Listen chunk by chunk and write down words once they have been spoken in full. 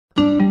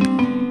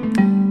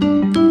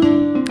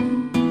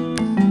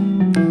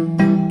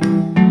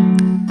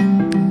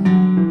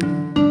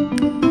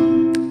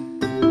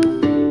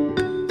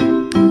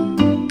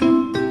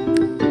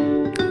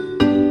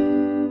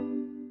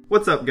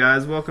What's up,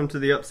 guys? Welcome to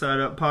the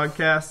Upside Up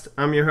Podcast.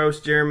 I'm your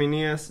host, Jeremy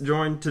Nias,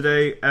 joined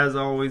today, as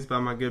always, by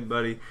my good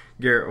buddy,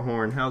 Garrett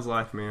Horn. How's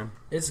life, man?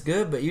 It's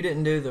good, but you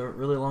didn't do the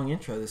really long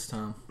intro this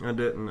time. I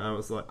didn't.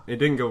 It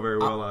didn't go very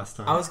well last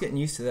time. I was getting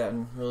used to that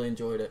and really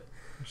enjoyed it.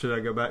 Should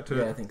I go back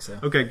to it? Yeah, I think so.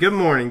 Okay, good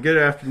morning, good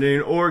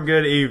afternoon, or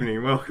good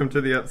evening. Welcome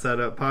to the Upside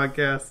Up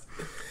Podcast.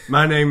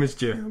 My name is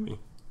Jeremy.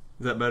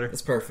 Is that better?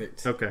 It's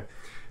perfect. Okay.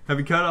 Have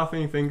you cut off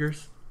any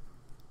fingers?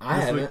 I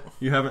haven't.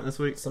 You haven't this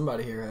week?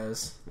 Somebody here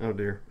has. Oh,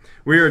 dear.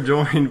 We are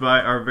joined by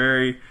our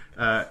very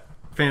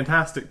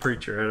fantastic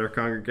preacher at our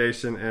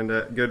congregation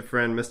and good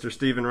friend, Mr.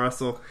 Stephen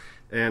Russell.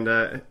 And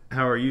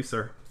how are you,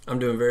 sir? I'm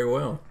doing very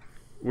well.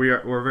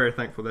 We're very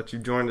thankful that you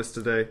joined us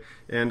today.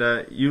 And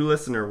you,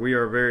 listener, we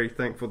are very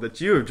thankful that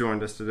you have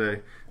joined us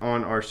today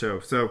on our show.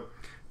 So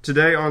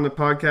today on the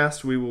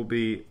podcast, we will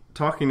be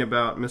talking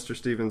about Mr.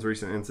 Stephen's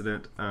recent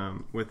incident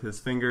with his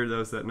finger.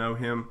 Those that know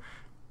him,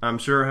 I'm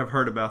sure have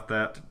heard about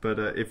that, but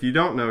if you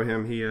don't know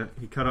him,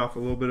 he cut off a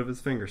little bit of his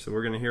finger, so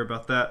we're going to hear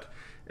about that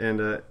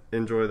and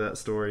enjoy that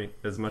story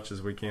as much as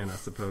we can, I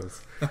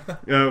suppose.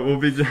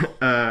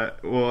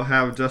 We'll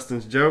have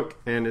Justin's joke,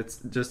 and it's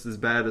just as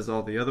bad as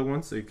all the other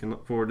ones, so you can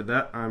look forward to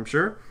that, I'm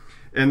sure.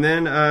 And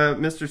then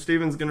Mr.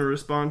 Stephen's going to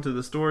respond to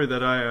the story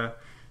that I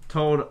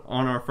told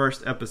on our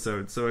first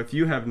episode. So if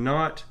you have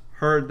not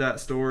heard that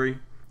story,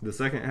 the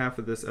second half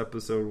of this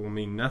episode will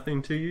mean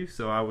nothing to you,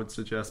 so I would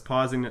suggest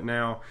pausing it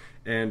now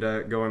and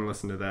go and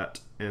listen to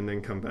that, and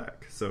then come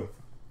back. So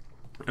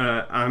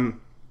I'm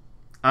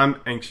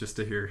anxious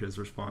to hear his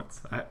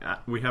response.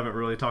 We haven't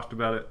really talked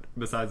about it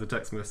besides a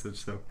text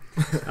message, so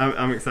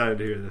I'm excited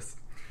to hear this.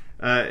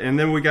 And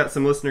then we got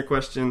some listener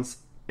questions,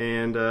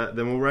 and then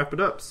we'll wrap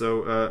it up.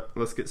 So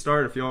let's get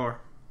started if y'all are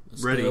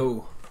ready.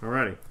 Go.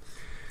 Alrighty.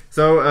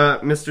 So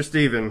Mr.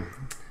 Stephen,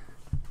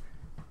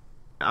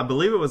 I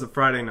believe it was a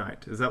Friday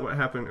night. Is that what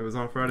happened? It was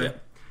on Friday?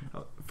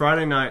 Yeah.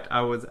 Friday night,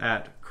 I was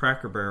at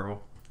Cracker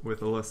Barrel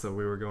with Alyssa.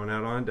 We were going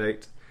out on a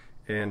date,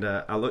 and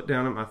I looked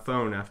down at my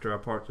phone after I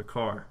parked the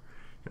car,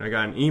 and I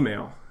got an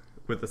email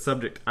with the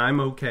subject, "I'm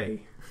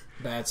okay."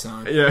 Bad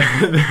sign. Yeah,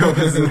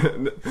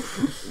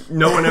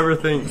 no one ever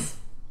thinks,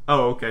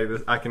 oh, okay,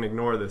 I can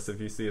ignore this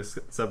if you see a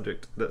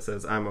subject that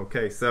says, "I'm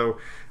okay." So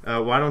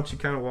why don't you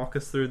kind of walk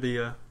us through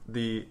the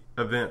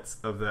events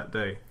of that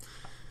day?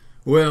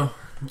 Well,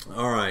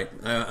 all right.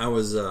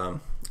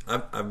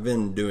 I've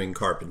been doing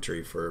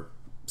carpentry for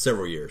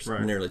several years,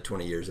 right. Nearly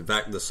 20 years. In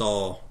fact, the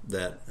saw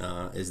that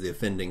is the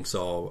offending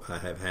saw I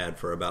have had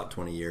for about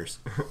 20 years.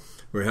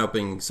 We're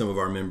helping some of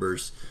our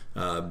members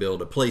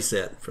build a play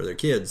set for their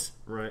kids.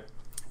 Right.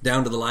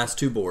 Down to the last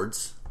two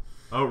boards.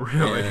 Oh,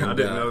 really? And, I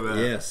didn't know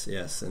that.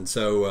 Yes. And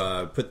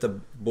so put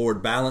the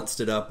board, balanced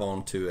it up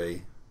onto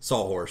a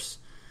sawhorse.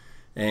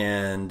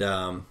 And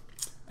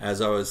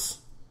as I was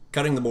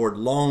cutting the board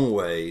long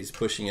ways,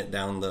 pushing it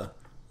down the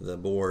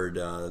board,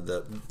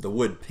 the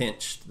wood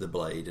pinched the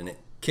blade and it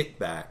kicked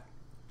back,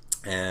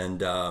 and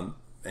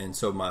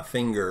so my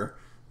finger,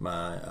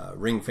 my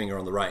ring finger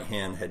on the right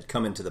hand, had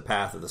come into the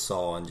path of the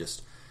saw and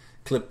just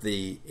clipped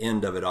the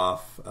end of it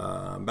off,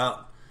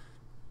 about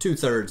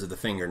 2/3 of the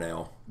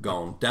fingernail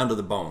gone, down to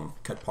the bone,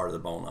 cut part of the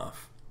bone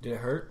off. Did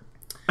it hurt?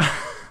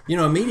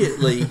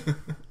 Immediately,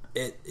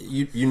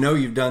 you know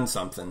you've done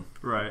something.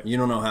 Right. You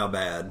don't know how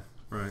bad.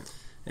 Right.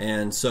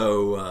 And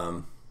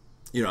so,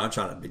 I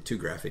try not to be too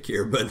graphic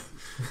here, but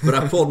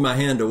I pulled my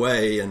hand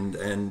away,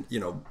 and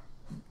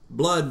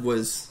blood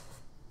was,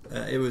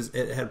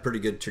 it had a pretty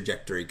good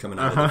trajectory coming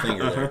out of the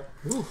finger there.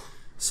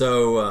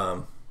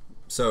 So,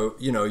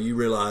 you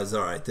realize,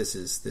 all right, this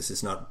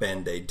is not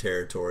Band-Aid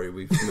territory.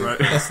 We've moved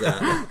past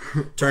that. I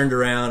turned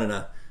around and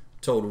I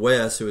told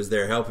Wes, who was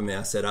there helping me,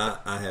 I said,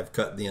 I have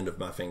cut the end of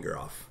my finger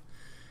off.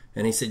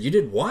 And he said, "You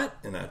did what?"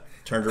 And I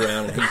turned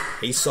around and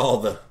he saw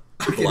the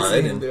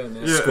blood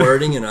and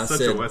squirting, and I Such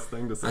said, a West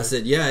thing to say. I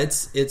said, "Yeah,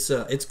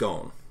 it's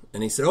gone."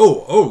 And he said,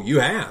 "Oh, you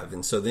have."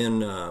 And so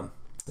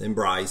then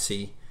Bryce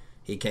he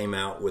came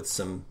out with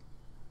some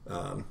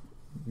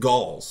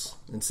galls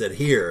and said,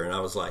 "Here." And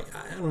I was like,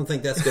 "I don't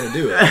think that's going to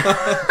do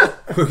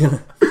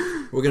it.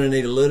 We're gonna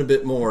need a little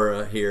bit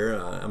more here.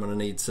 I'm gonna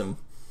need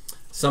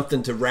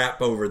something to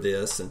wrap over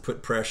this and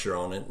put pressure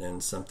on it,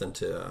 and something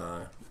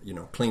to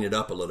clean it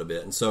up a little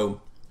bit." And so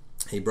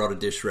he brought a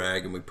dish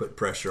rag and we put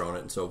pressure on it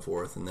and so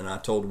forth. And then I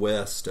told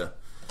Wes to,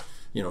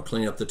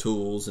 clean up the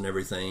tools and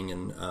everything,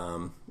 and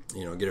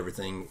get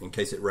everything in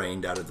case it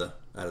rained out of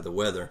the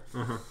weather.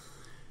 Uh-huh.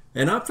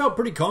 And I felt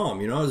pretty calm.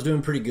 I was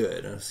doing pretty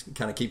good. I was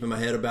kind of keeping my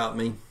head about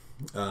me,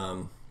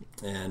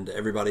 and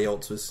everybody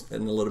else was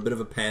in a little bit of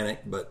a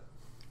panic. But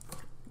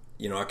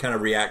I kind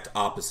of react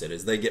opposite.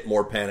 As they get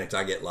more panicked,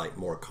 I get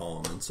more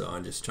calm, and so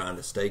I'm just trying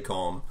to stay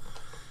calm.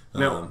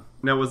 Now,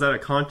 was that a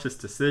conscious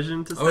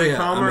decision to stay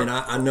calmer? I mean,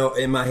 I know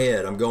in my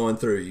head I'm going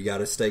through. You got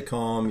to stay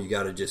calm. You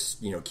got to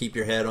just keep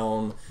your head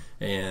on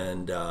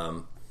and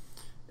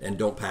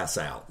don't pass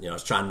out. I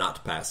was trying not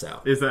to pass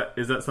out. Is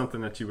that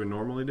something that you would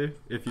normally do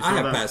if you? I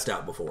have passed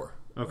out before.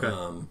 Okay.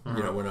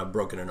 When I've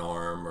broken an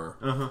arm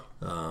or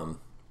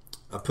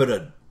I put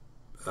a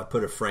I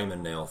put a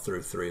framing nail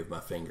through 3 of my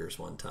fingers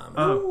one time.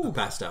 Oh. I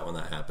passed out when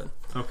that happened.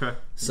 Okay.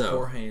 So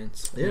Poor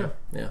hands. yeah.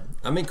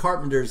 I mean,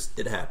 carpenters,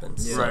 it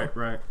happens. Yeah. So,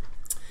 Right.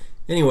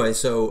 anyway,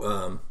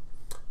 so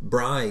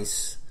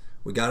Bryce,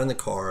 we got in the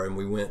car and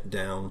we went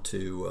down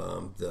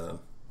to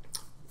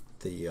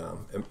the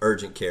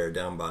urgent care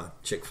down by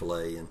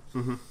Chick-fil-A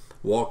and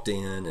walked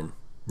in, and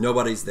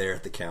nobody's there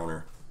at the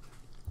counter.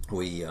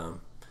 We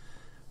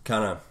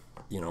kind of,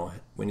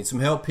 we need some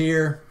help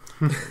here.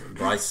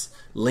 Bryce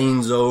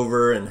leans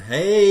over and,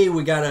 hey,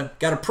 we got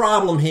a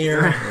problem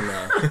here.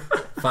 And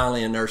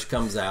finally a nurse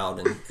comes out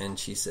and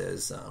she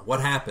says,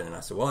 what happened? And I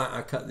said, well,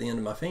 I cut the end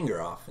of my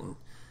finger off.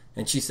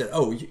 And she said,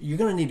 oh, you're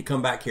going to need to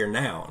come back here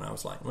now. And I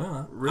was like,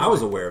 well, I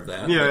was aware of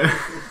that. Yeah.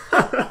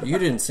 But you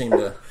didn't seem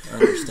to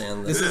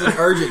understand This is an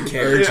urgent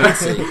care.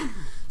 urgency.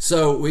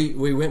 So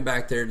we went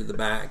back there to the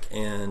back,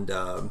 and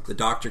the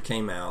doctor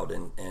came out,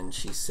 and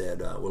she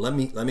said, well, let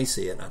me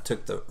see it. And I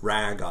took the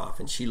rag off,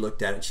 and she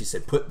looked at it, and she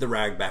said, put the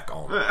rag back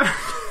on.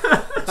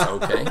 I said,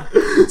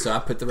 okay. So I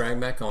put the rag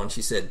back on.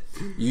 She said,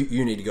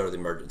 you need to go to the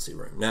emergency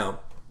room. Now,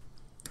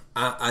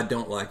 I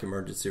don't like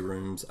emergency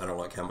rooms. I don't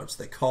like how much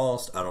they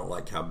cost. I don't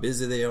like how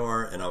busy they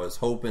are. And I was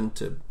hoping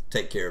to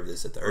take care of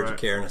this at the urgent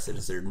care. And I said,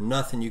 is there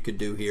nothing you could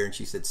do here? And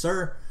she said,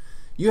 sir,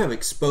 you have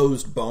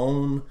exposed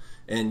bone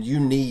and you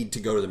need to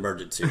go to the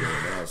emergency room.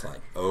 And I was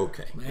like,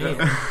 okay.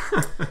 Man.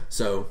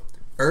 So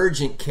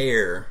urgent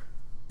care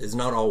is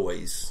not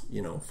always,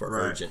 for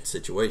Right. urgent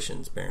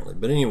situations, apparently.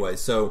 But anyway,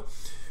 so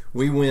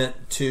we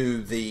went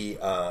to the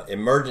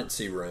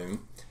emergency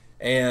room,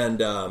 and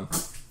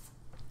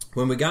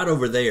when we got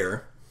over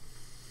there,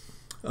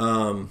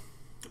 my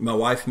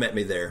wife met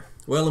me there.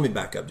 Well, let me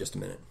back up just a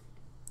minute.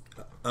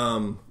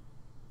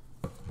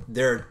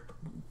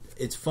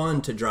 It's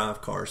fun to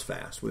drive cars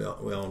fast. We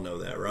all know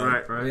that,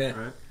 right? Right. Yeah.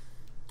 Right.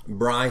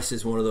 Bryce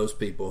is one of those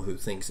people who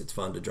thinks it's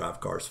fun to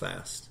drive cars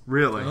fast.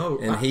 Really? Oh,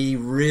 And he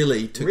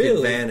really took Really?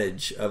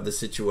 advantage of the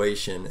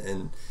situation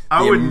and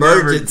I the would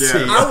never emergency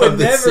guess. I would of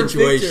the never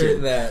situation. picture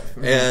that.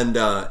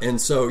 And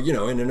so,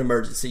 in an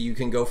emergency, you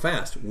can go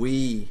fast.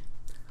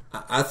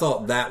 I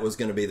thought that was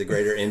going to be the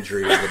greater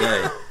injury of the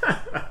day.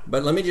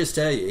 But let me just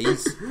tell you,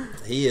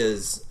 he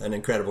is an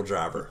incredible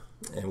driver.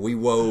 And we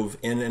wove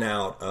in and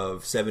out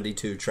of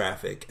 72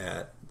 traffic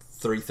at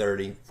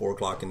 3:30, 4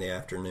 o'clock in the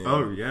afternoon.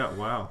 Oh, yeah.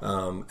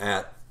 Wow.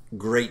 At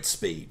great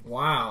speed.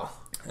 Wow.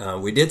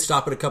 We did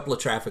stop at a couple of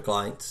traffic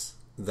lights.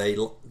 They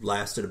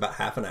lasted about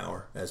half an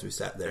hour as we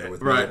sat there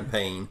with Right. me in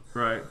pain.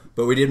 Right.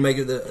 But we did make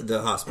it to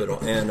the hospital,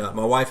 and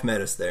my wife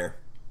met us there.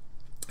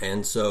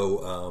 And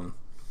so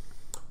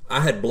I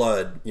had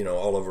blood,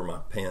 all over my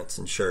pants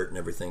and shirt and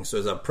everything. So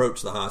as I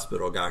approached the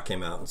hospital, a guy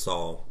came out and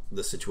saw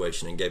the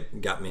situation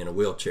and got me in a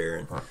wheelchair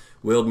and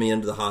wheeled me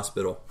into the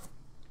hospital.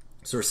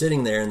 So we're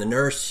sitting there, and the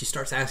nurse, she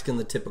starts asking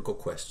the typical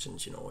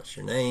questions. What's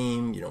your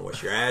name?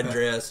 What's your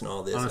address? And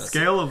all this. On a And I said,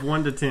 scale of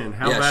 1 to 10,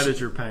 how Yeah, bad she-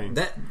 is your pain?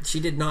 she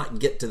did not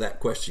get to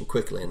that question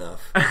quickly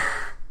enough.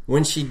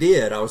 When she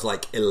did, I was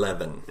like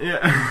 11.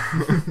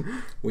 Yeah.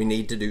 We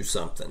need to do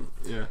something.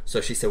 Yeah. So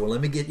she said, well,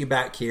 let me get you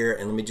back here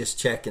and let me just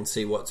check and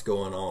see what's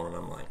going on. And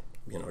I'm like,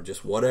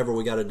 just whatever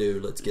we got to do,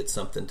 let's get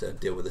something to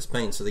deal with this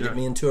pain. So they get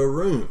me into a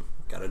room.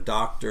 Got a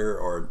doctor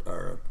or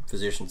a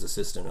physician's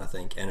assistant, I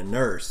think, and a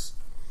nurse.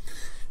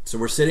 So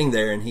we're sitting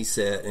there,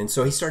 and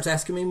so he starts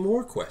asking me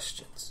more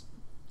questions.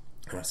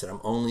 And I said,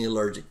 I'm only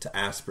allergic to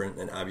aspirin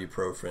and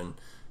ibuprofen.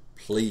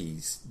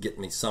 Please get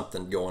me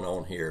something going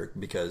on here,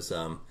 because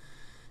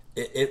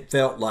it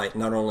felt like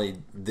not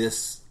only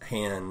this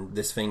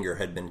finger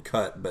had been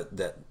cut, but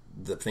that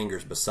the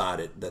fingers beside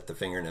it, that the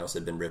fingernails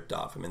had been ripped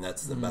off. I mean,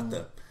 that's about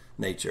the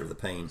nature of the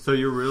pain. So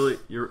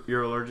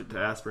you're allergic to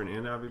aspirin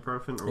and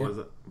ibuprofen, or was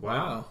it?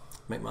 Wow.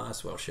 Make my eyes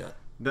swell shut.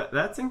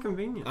 That's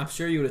inconvenient. I'm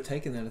sure you would have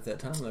taken that at that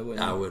time, though,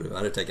 wouldn't you? I would have.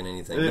 I'd have taken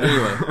anything. But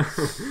anyway,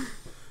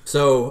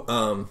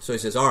 so he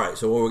says, all right,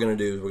 so what we're going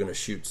to do is we're going to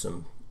shoot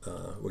some,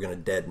 we're going to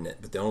deaden it.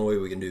 But the only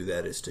way we can do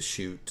that is to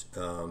shoot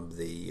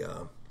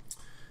the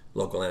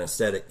local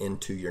anesthetic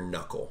into your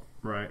knuckle.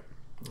 Right.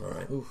 All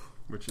right. Oof.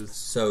 Which is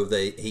So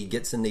he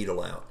gets a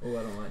needle out, Oh,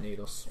 I don't like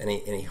needles. and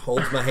he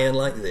holds my hand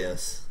like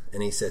this,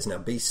 and he says, now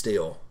be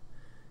still.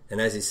 And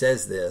as he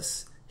says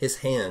this, his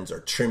hands are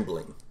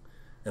trembling.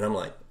 And I'm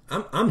like,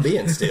 I'm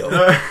being still.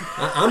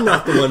 I'm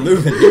not the one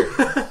moving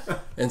here.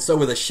 And so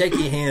with a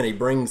shaky hand, he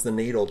brings the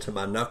needle to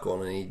my knuckle,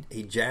 and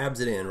he jabs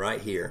it in right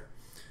here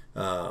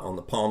on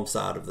the palm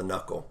side of the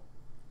knuckle.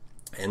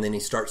 And then he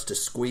starts to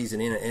squeeze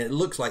it in, and it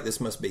looks like this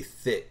must be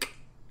thick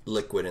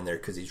liquid in there,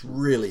 because he's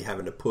really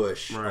having to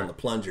push on the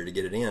plunger to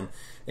get it in.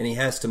 And he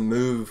has to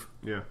move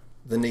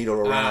the needle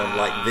around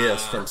like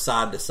this from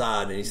side to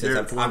side, and he says,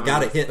 I've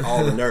got to hit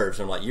all the nerves.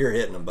 I'm like, you're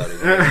hitting them, buddy.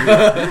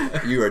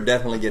 You are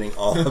definitely getting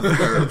all of the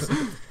nerves.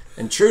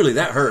 And truly,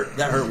 that hurt.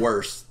 That hurt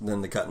worse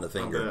than the cutting the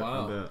finger.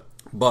 Wow.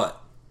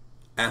 But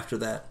after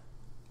that,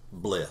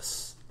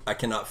 bliss. I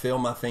cannot feel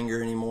my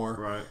finger anymore,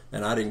 Right.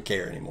 and I didn't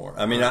care anymore.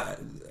 I mean,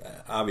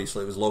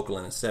 obviously it was local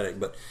anesthetic,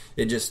 but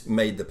it just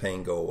made the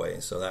pain go away,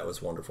 so that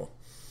was wonderful.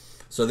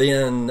 So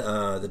then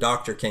the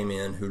doctor came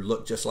in who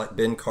looked just like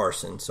Ben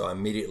Carson, so I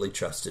immediately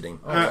trusted him.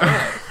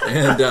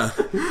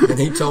 And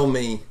he told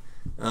me,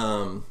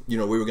 we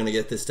were going to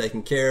get this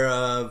taken care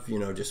of,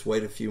 just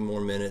wait a few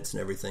more minutes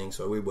and everything.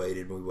 So we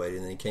waited, and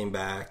then he came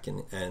back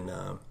and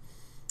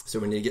so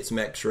we need to get some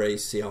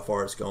x-rays, see how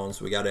far it's gone.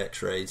 So we got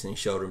x-rays, and he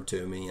showed them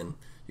to me, and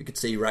you could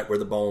see right where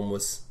the bone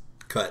was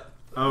cut.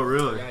 Oh,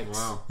 really? Yikes.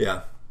 Wow.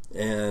 Yeah.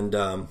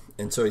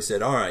 And so he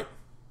said, all right,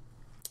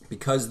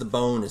 because the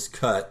bone is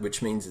cut,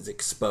 which means it's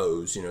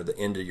exposed, the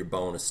end of your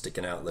bone is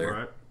sticking out there,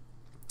 Right.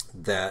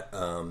 that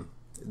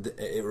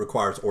it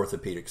requires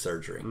orthopedic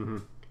surgery. Mm-hmm.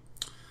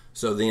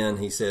 So then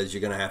he says,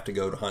 you're going to have to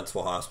go to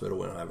Huntsville Hospital.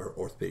 We don't have an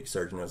orthopedic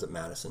surgeon. I was at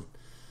Madison.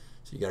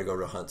 So you got to go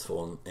to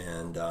Huntsville,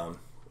 and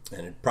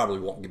it probably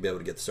won't be able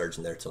to get the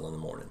surgeon there till in the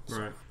morning. So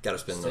Right. got to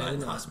spend the night in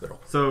the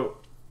hospital. So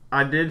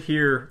I did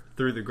hear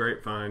through the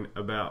grapevine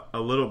about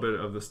a little bit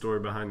of the story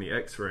behind the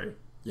x-ray.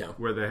 Yeah.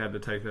 Where they had to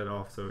take that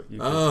off. So you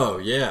could, Oh,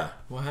 yeah.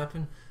 What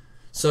happened?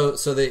 So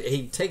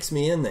he takes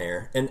me in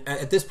there, and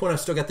at this point, I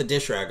still got the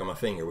dish rag on my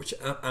finger, which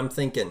I'm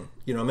thinking,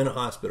 I'm in a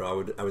hospital.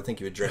 I would think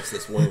you would dress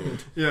this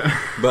wound, Yeah.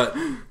 but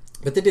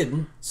they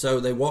didn't. So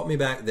they walked me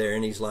back there,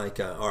 and he's like,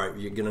 "All right,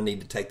 you're going to need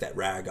to take that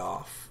rag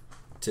off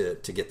to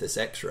get this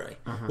X-ray."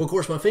 Well, of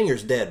course, my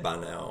finger's dead by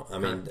now. I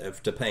mean,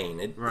 to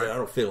pain, Right. I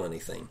don't feel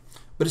anything,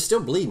 but it's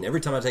still bleeding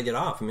every time I take it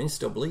off. I mean, it's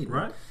still bleeding.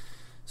 Right.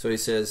 So he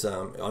says,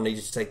 I'll need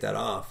you to take that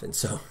off. And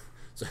so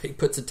he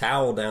puts a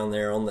towel down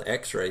there on the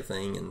x-ray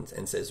thing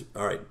and says,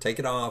 all right, take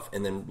it off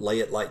and then lay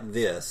it like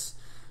this.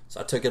 So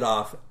I took it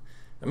off.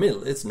 I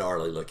mean, it's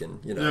gnarly looking,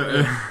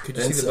 Yeah. Could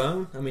you And see the so-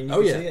 bone? I mean, you Oh,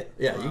 can yeah. see it?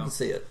 Yeah, Wow. you can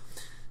see it.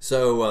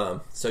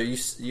 So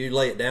you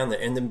lay it down there,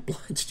 and then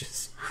blood's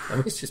just,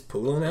 it's just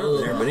pooling out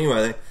there. But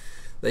anyway,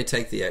 they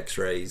take the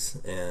x-rays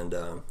and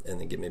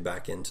then get me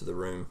back into the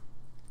room.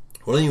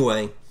 Well,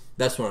 anyway,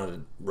 that's when I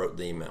wrote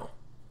the email.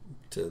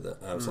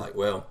 I was like,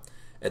 well,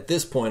 at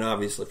this point,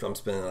 obviously, if I'm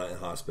spending the night in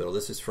the hospital,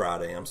 this is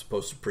Friday. I'm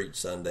supposed to preach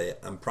Sunday.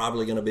 I'm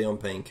probably going to be on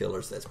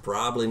painkillers. That's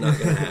probably not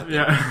going to happen.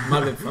 Yeah.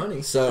 Might have been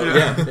funny. So,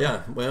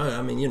 yeah. Well,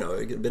 I mean, it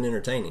could have been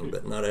entertaining,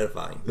 but not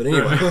edifying. But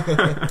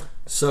anyway,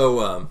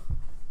 so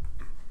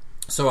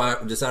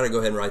I decided to go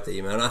ahead and write the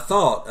email. And I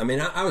thought,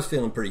 I was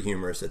feeling pretty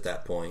humorous at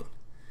that point.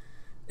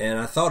 And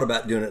I thought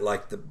about doing it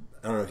like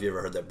I don't know if you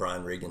ever heard that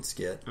Brian Regan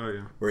skit. Oh,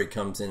 yeah. Where he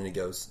comes in and he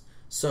goes,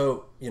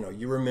 so,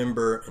 you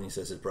remember, and he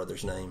says his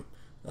brother's name,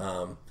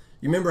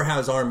 you remember how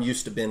his arm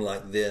used to bend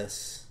like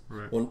this?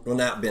 Right. Well,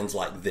 now it bends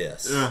like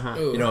this.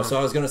 Uh-huh. So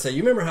I was going to say,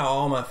 you remember how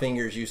all my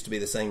fingers used to be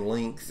the same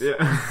length? Yeah.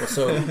 Well,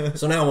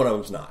 so now one of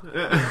them's not.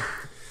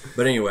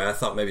 But anyway, I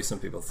thought maybe some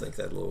people think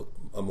that a little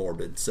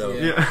morbid. So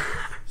Yeah.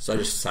 so I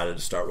just decided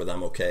to start with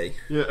I'm okay.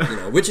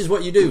 Yeah. Which is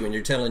what you do when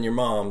you're telling your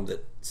mom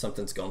that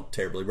something's gone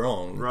terribly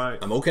wrong. Right.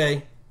 I'm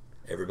okay.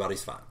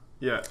 Everybody's fine.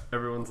 Yeah.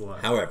 Everyone's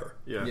alive. However,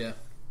 Yeah. Yeah.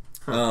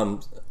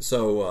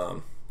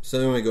 so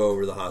then we go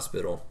over to the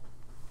hospital,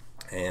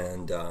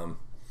 and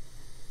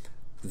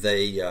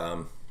they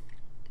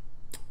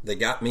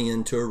got me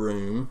into a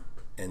room,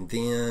 and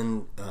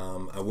then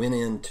I went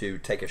in to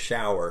take a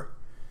shower,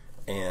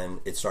 and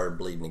it started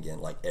bleeding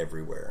again, like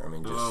everywhere. I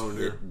mean, just Oh,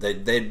 dear.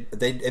 they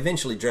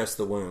eventually dressed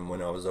the wound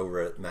when I was over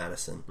at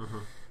Madison,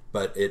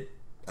 but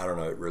I don't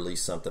know, it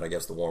released something, I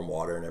guess the warm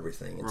water and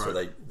everything, and so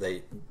Right.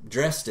 they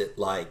dressed it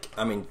like,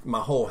 my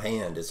whole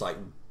hand is like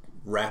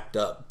wrapped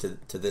up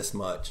to this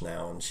much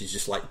now, and she's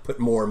just like put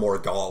more and more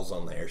gauze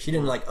on there. She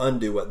didn't like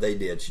undo what they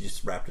did, she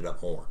just wrapped it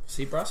up more.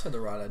 See, Bryce had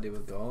the right idea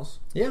with gauze.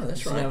 Yeah,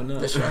 that's Just right. never know.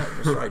 That's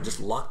right. Just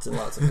lots and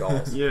lots of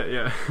gauze. Yeah.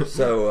 Yeah.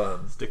 So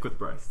Stick with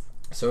Bryce.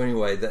 so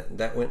anyway,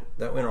 that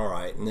went all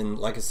right, and then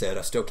like I said,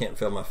 I still can't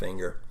feel my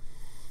finger,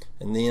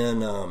 and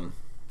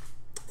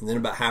then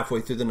about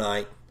halfway through the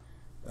night,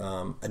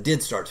 I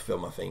did start to feel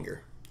my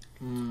finger.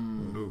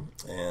 Ooh.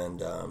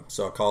 And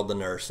so I called the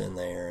nurse in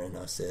there, and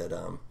I said,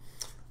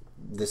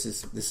 "This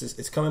is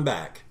it's coming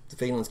back. The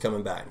feeling's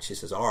coming back." And she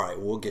says, "All right,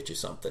 we'll get you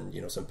something,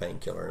 some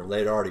painkiller." And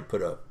they'd already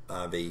put a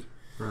IV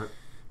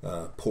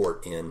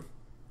port in,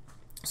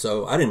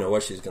 so I didn't know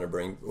what she was going to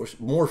bring.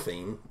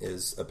 Morphine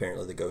is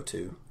apparently the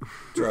go-to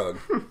drug,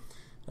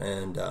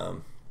 and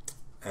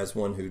as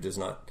one who does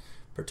not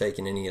partake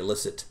in any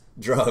illicit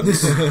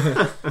drugs,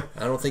 I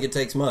don't think it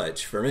takes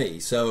much for me.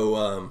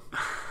 So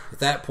at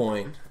that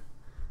point,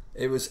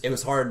 it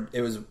was hard.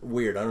 It was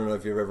weird. I don't know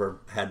if you've ever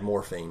had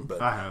morphine,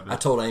 but I haven't. I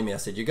told Amy, I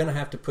said, "You're going to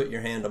have to put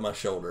your hand on my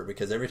shoulder,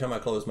 because every time I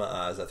close my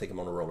eyes, I think I'm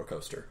on a roller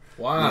coaster."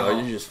 Wow.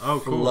 You're just Oh,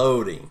 cool.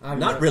 floating. I've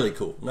Not never- really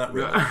cool. Not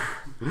really.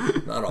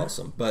 Not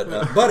awesome. But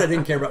I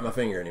didn't care about my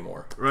finger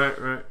anymore.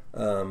 Right.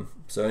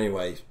 So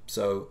anyway,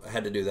 I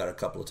had to do that a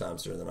couple of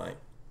times during the night.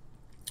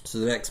 So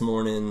the next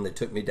morning, they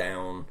took me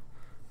down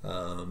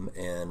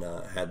and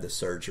had the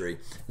surgery.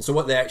 And so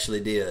what they actually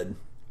did,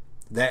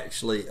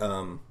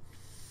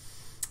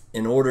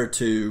 in order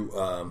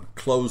to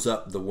close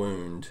up the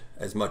wound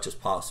as much as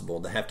possible,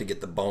 they have to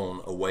get the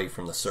bone away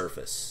from the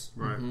surface.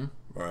 Right.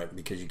 All right,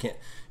 because you can't.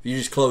 If you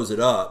just close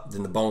it up,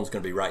 then the bone's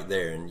going to be right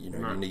there, and you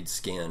Right. need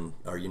skin,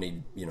 or you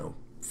need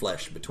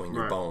flesh between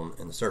your Right. bone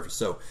and the surface.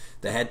 So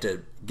they had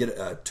to get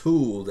a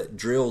tool that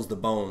drills the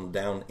bone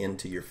down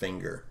into your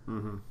finger.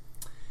 Mm-hmm.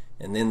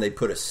 And then they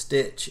put a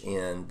stitch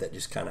in that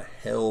just kind of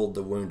held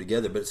the wound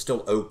together, but it's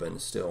still open,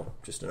 it's still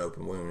just an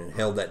open wound, and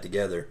held that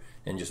together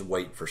and just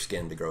wait for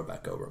skin to grow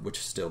back over, which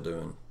is still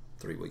doing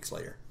 3 weeks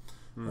later.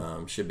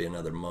 Should be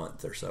another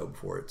month or so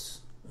before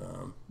it's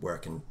where I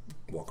can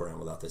walk around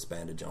without this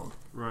bandage on.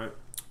 Right.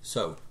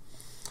 So,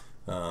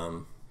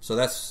 so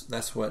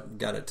that's what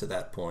got it to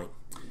that point.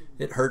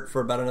 It hurt for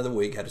about another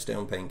week. Had to stay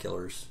on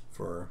painkillers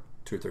for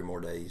 2 or 3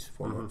 more days,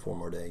 four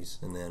more days,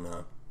 and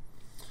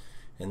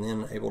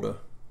then able to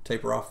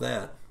taper off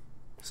that.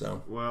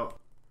 So, Well,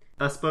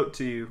 I spoke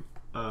to you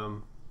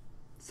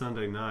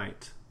Sunday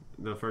night,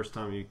 the first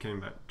time you came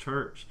back to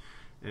church,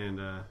 and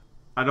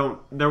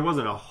there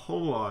wasn't a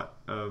whole lot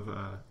of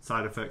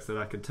side effects that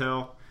I could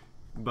tell,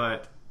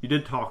 but you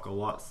did talk a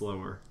lot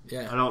slower.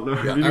 Yeah. I don't know.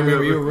 I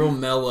remember you were real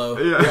mellow,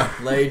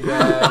 laid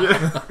back.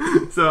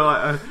 Yeah.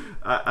 So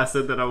I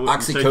said that I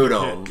wouldn't shake your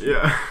hand.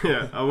 Oxycodone.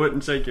 Yeah, I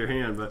wouldn't shake your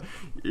hand, but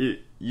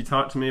you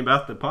talked to me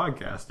about the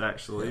podcast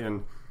actually,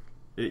 and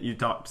you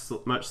talked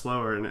much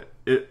slower, and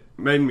it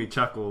made me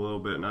chuckle a little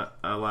bit, and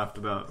I laughed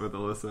about it with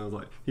Alyssa. I was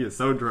like, he is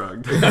so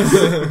drugged.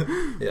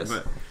 yes.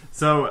 But,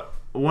 so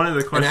one of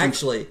the questions, And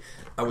actually,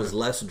 I was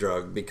less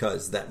drugged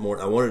because that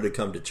morning I wanted to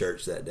come to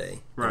church that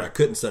day, and I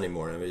couldn't Sunday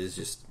morning. I mean, it was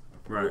just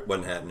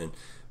wasn't happening.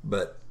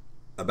 But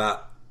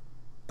about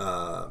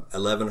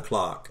 11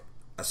 o'clock,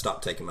 I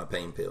stopped taking my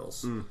pain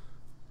pills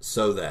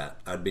so that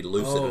I'd be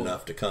lucid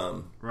enough to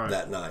come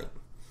that night.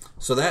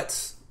 So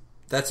that's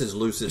as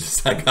lucid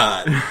as I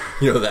got,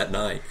 that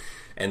night.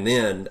 And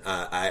then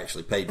I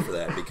actually paid for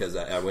that because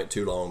I went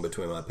too long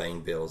between my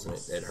pain pills, and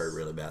it hurt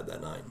really bad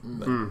that night.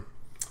 But,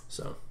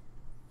 So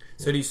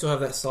do you still have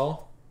that saw?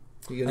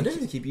 You gonna I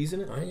do. keep using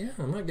it? yeah,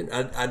 I'm not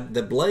getting.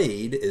 The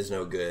blade is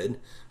no good.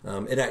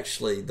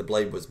 The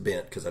blade was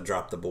bent because I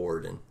dropped the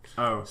board, and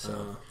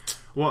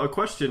well, a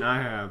question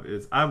I have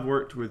is, I've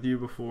worked with you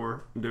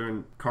before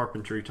doing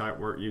carpentry type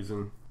work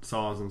using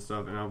saws and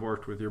stuff, and I've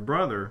worked with your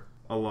brother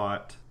a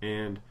lot,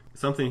 and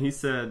something he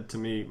said to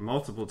me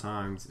multiple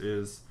times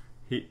is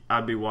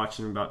I'd be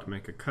watching him about to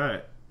make a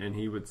cut, and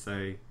he would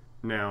say,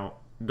 "Now,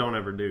 don't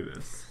ever do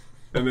this,"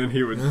 and then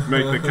he would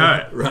make the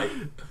cut. Right.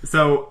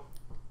 So,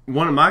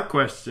 one of my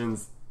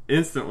questions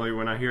instantly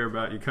when I hear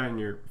about you cutting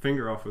your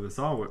finger off with a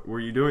saw, were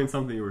you doing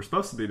something you were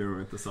supposed to be doing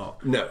with the saw?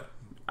 No.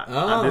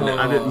 I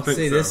didn't think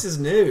see, so. this is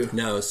new.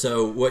 No.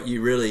 So what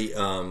you really,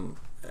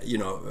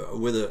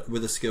 with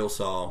a skill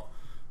saw,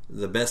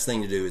 the best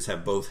thing to do is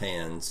have both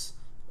hands.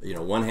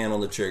 One hand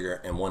on the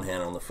trigger and one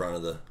hand on the front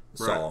of the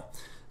saw. Right.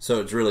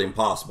 So it's really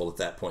impossible at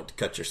that point to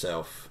cut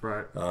yourself.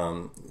 Right.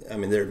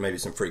 There may be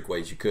some freak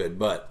ways you could,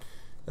 but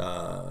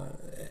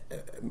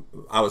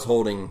I was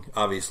holding,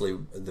 obviously,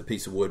 the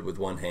piece of wood with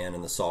one hand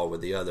and the saw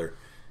with the other,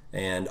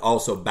 and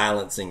also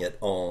balancing it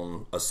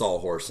on a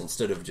sawhorse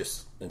instead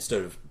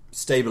of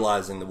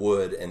stabilizing the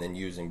wood and then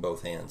using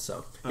both hands.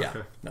 So,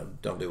 no,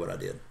 don't do what I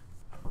did.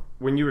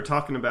 When you were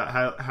talking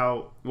about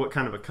what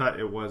kind of a cut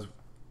it was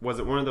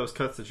it one of those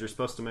cuts that you're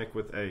supposed to make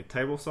with a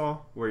table saw,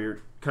 where you're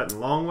cutting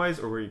long ways,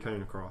 or were you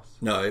cutting across?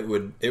 No, it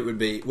would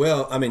be,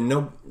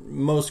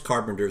 most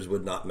carpenters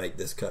would not make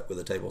this cut with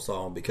a table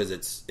saw because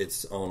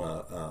it's on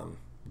a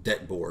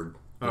deck board,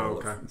 a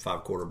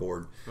 5/4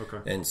 board. Okay.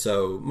 And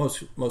so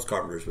most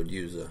carpenters would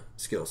use a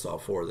skill saw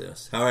for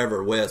this.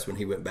 However, Wes, when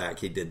he went back,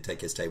 he did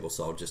take his table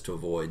saw just to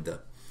avoid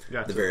the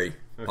very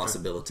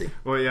possibility.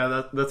 Well,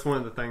 yeah, that's one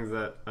of the things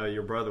that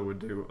your brother would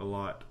do a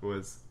lot,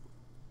 was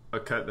a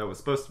cut that was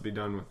supposed to be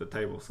done with the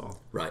table saw.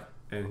 Right.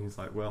 And he's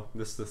like, well,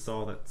 this is the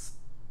saw that's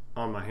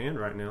on my hand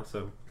right now,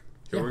 so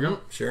here we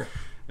go. Sure.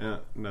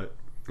 But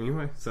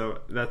anyway, so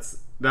that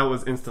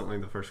was instantly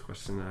the first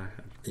question that I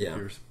had. Yeah.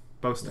 You were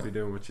supposed to be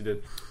doing what you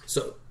did.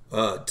 So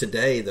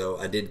today, though,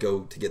 I did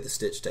go to get the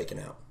stitch taken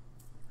out.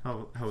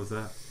 How was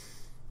that?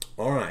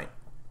 All right.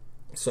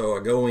 So I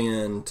go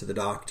in to the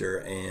doctor,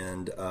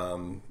 and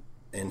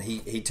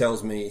he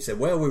tells me, he said,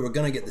 well, we were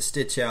going to get the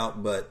stitch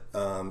out, but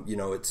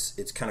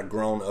it's kind of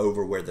grown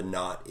over where the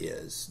knot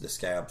is, the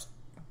scab's,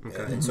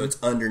 and so it's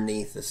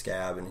underneath the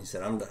scab. And he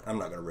said, I'm not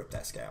going to rip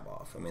that scab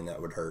off. I mean, that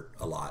would hurt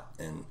a lot,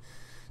 and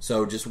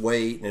so just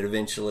wait, and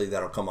eventually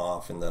that'll come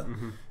off, and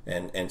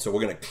and so we're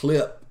going to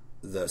clip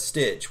the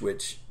stitch,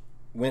 which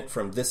went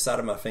from this side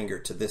of my finger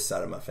to this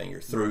side of my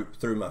finger,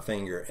 through my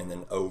finger, and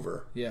then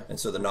over. Yeah. And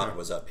so the knot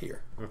was up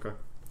here. Okay.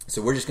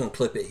 So we're just going to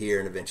clip it here,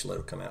 and eventually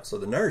it'll come out. So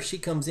the nurse, she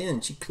comes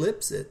in, she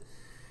clips it,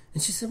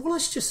 and she said, well,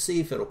 let's just see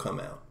if it'll come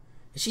out.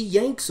 And she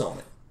yanks on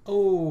it.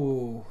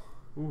 Oh.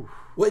 Ooh.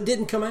 Well, it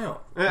didn't come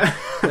out. It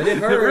didn't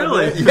hurt.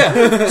 Really?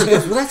 Yeah. She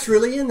goes, well, that's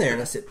really in there.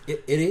 And I said,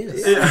 it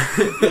is.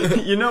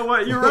 Yeah. You know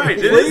what? You're right.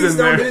 It Please is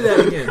in don't there. do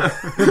that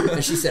again.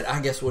 And she said,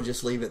 I guess we'll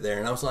just leave it there.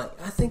 And I was like,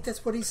 I think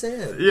that's what he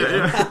said.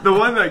 Yeah. The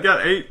one that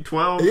got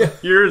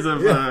 12 years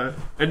of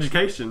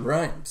education.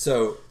 Right.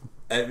 So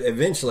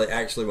eventually,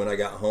 actually, when I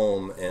got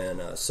home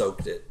and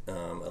soaked it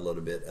a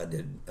little bit, I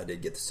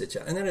did get the stitch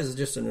out. And that is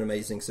just an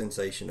amazing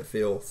sensation to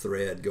feel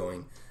thread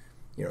going,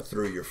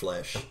 through your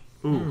flesh.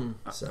 Ooh,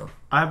 So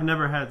I've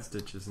never had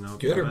stitches. No,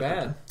 Good or I've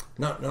had bad?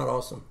 not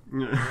awesome.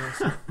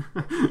 to-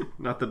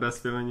 Not the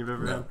best feeling you've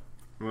ever No. had.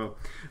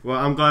 Well,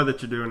 I'm glad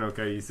that you're doing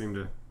okay. You seem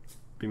to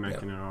be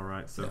making it all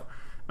right. So,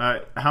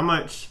 how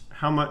much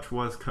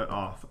was cut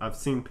off? I've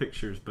seen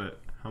pictures, but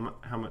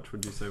how much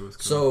would you say was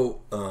cut off?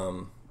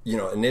 So,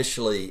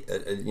 initially,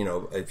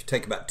 if you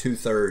take about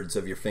 2/3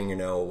 of your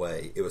fingernail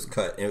away, it was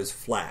cut and it was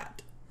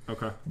flat.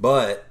 Okay.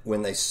 But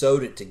when they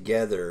sewed it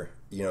together,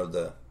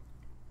 the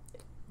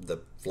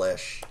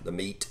flesh, the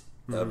meat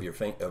of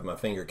of my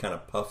finger kind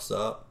of puffs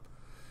up,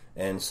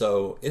 and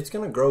so it's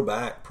going to grow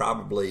back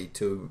probably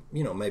to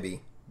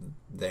maybe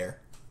there.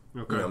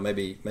 Okay.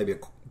 Maybe a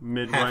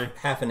Midway.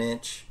 half an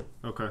inch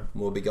Okay.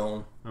 will be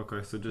gone.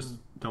 Okay. So just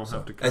don't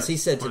have to cut. As he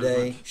said quite as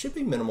today, much. should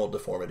be minimal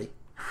deformity.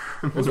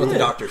 That's what the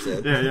doctor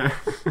said. Yeah.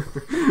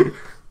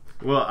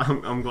 Well,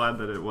 I'm glad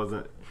that it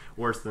wasn't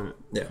worse than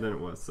it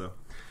was. So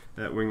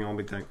that we can all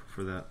be thankful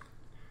for that.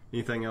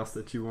 Anything else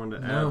that you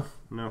wanted to add? No.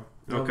 No,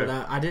 Okay.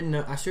 but I didn't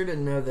know. I sure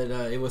didn't know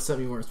that it was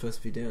something you weren't supposed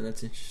to be doing.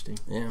 That's interesting.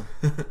 Yeah.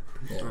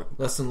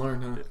 Lesson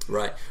learned, huh?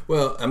 Right.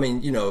 Well, I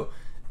mean,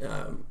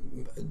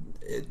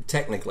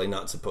 technically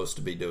not supposed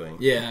to be doing.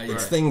 Yeah, It's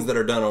right. things that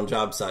are done on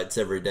job sites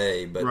every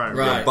day, but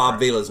Right. Bob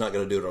Vila's not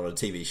going to do it on a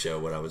TV show.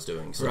 What I was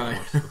doing, so. Right.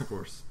 Of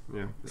course.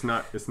 Yeah. It's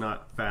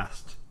not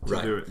fast to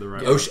Right. do it the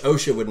right way.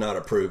 OSHA would not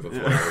approve of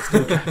what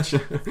I was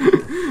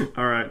doing.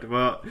 All right.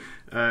 Well,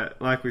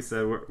 like we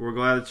said, we're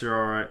glad that you're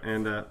all right,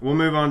 and we'll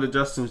move on to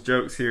Justin's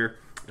jokes here.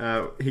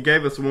 He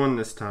gave us one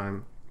this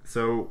time,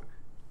 so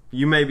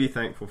you may be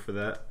thankful for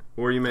that,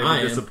 or you may I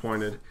be am.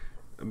 disappointed.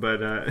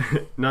 But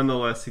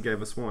nonetheless, he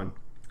gave us one.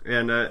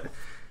 And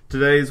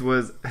today's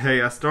was,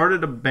 hey, I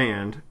started a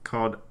band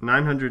called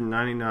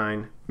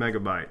 999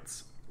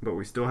 Megabytes, but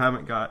we still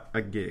haven't got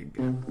a gig.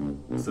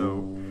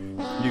 So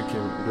you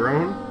can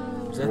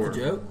groan. Is that or- the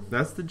joke?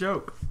 That's the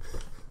joke.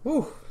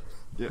 Whew.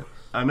 Yeah,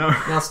 I know.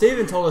 Now,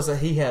 Steven told us that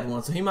he had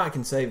one, so he might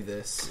can save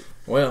this.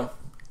 Well,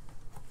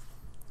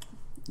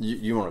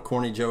 you want a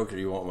corny joke, or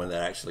you want one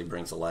that actually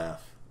brings a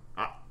laugh?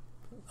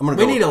 I'm gonna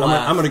We go. need a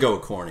laugh. I'm gonna go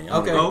with corny.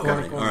 I'm Okay, gonna go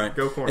with corny. All right,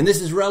 Go corny. And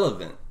this is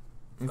relevant.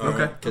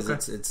 Okay. because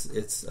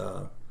it's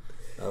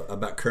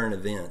about current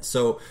events.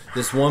 So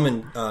this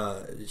woman,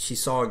 she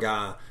saw a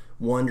guy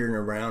wandering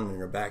around in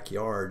her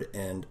backyard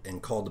and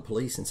called the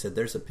police and said,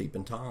 "There's a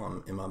peeping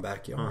Tom in my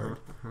backyard."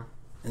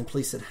 And the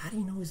police said, "How do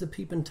you know he's a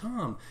peeping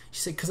Tom?" She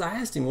said, "Because I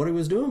asked him what he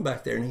was doing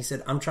back there, and he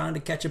said, 'I'm trying to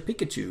catch a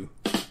Pikachu.'"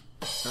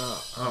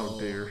 Oh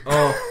dear.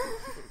 Oh,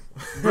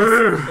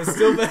 it's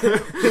still better.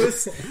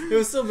 It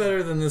was still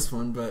better than this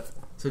one, but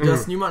so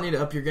Justin, you might need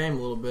to up your game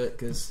a little bit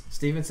because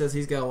Steven says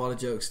he's got a lot of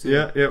jokes too.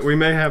 Yeah, we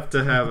may have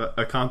to have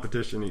a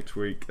competition each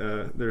week.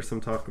 There's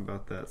some talk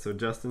about that. So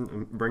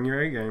Justin, bring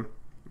your A game.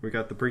 We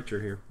got the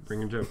preacher here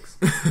bringing jokes.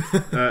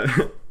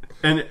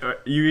 And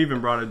you even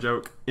brought a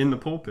joke in the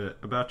pulpit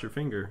about your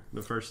finger.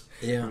 The first.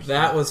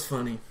 That was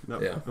funny.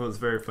 That was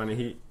very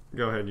funny.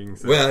 Go ahead. You can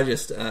say. Well, I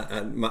just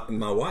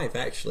my wife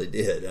actually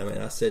did. I mean,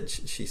 I said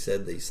she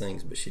said these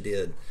things, but she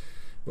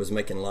was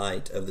making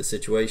light of the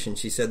situation.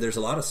 She said there's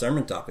a lot of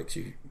sermon topics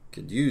you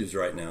could use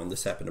right now, and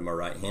this happened to my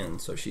right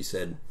hand. So she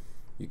said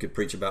you could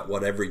preach about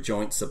what every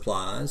joint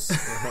supplies,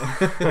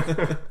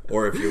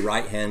 or if your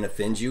right hand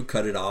offends you,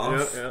 cut it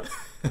off.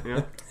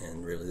 Yeah.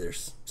 And really,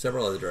 there's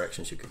several other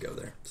directions you could go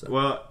there. So.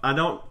 Well, I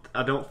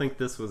don't think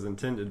this was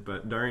intended,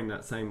 but during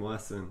that same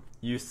lesson,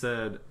 you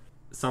said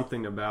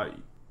something about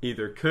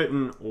either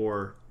couldn't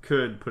or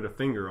could put a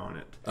finger on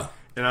it. Oh.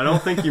 And I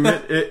don't think you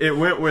meant it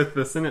went with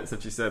the sentence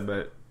that you said,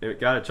 but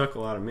it got a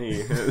chuckle out of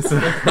me. So,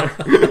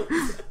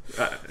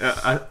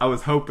 I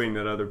was hoping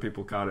that other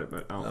people caught it,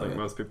 but I don't think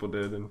most people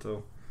did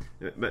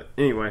but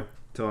anyway,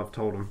 until I've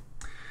told them.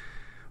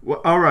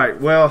 Well, all right.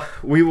 Well,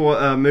 we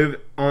will move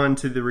on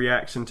to the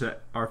reaction to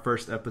our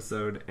first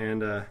episode,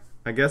 and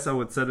I guess I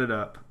would set it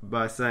up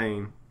by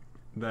saying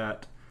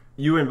that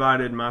you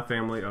invited my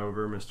family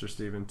over, Mr.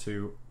 Steven,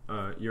 to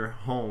your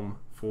home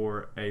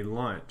for a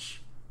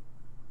lunch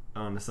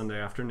on a Sunday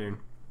afternoon,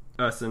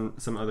 us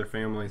and some other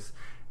families.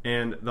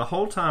 And the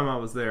whole time I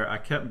was there, I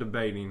kept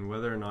debating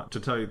whether or not to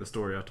tell you the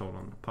story I told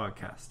on the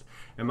podcast.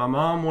 And my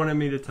mom wanted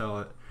me to tell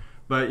it,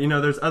 but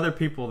there's other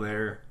people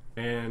there,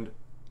 and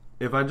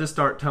if I just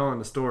start telling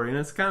the story, and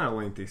it's kind of a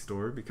lengthy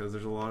story because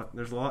there's a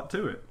lot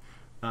to it.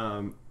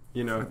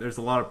 There's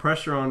a lot of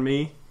pressure on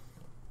me,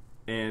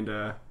 and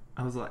I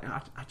was like,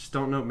 I just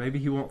don't know. Maybe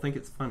he won't think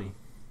it's funny.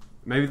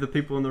 Maybe the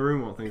people in the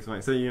room won't think it's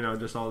funny. So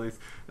just all these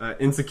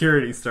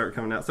insecurities start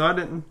coming out. So I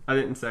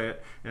didn't say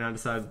it, and I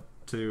decided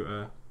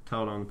to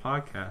tell it on the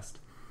podcast.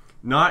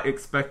 Not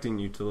expecting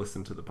you to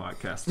listen to the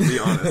podcast, to be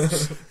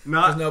honest.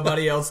 Not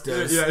nobody else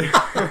does. Yeah.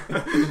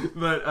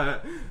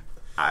 But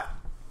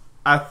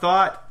I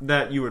thought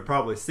that you would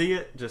probably see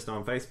it just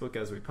on Facebook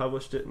as we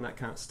published it and that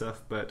kind of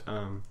stuff, but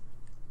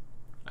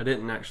I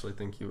didn't actually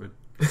think you would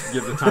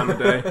give the time of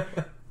day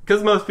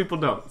because most people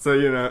don't. So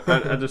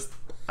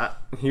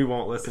he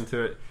won't listen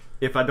to it.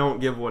 If I don't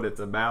give what it's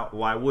about,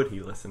 why would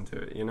he listen to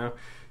it?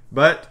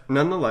 But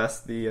nonetheless,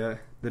 the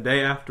the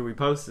day after we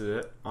posted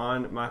it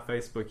on my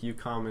Facebook, you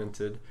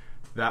commented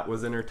that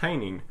was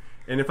entertaining.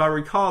 And if I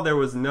recall, there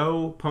was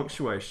no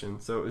punctuation,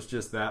 so it was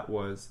just that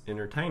was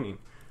entertaining.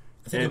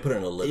 I think I put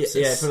an ellipsis.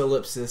 Yeah, I put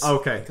ellipsis.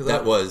 Okay.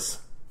 That was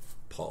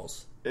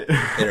pause.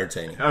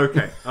 Entertaining.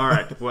 Okay, all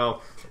right.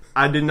 Well,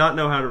 I did not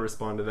know how to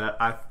respond to that.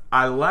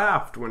 I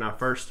laughed when I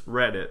first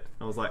read it.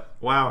 I was like,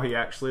 wow, he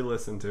actually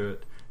listened to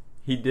it.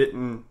 He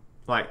didn't,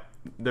 like,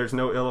 there's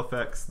no ill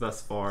effects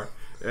thus far.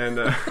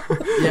 And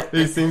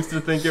he seems to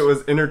think it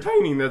was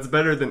entertaining. That's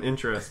better than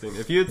interesting.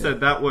 If you had said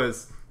that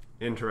was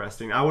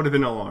interesting, I would have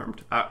been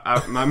alarmed.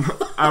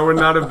 I would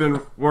not have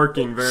been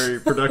working very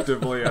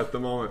productively at the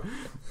moment.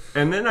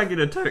 And then I get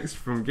a text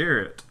from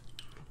Garrett.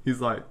 He's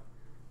like,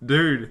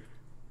 dude,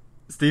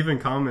 Steven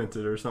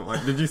commented or something.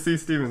 Like, did you see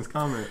Steven's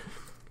comment?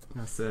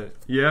 And I said,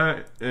 yeah.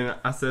 And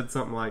I said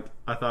something like,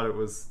 I thought it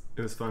was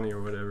funny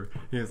or whatever.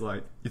 He was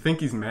like, you think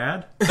he's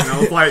mad? And I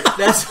was like,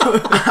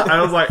 I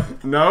was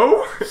like,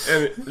 no.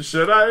 And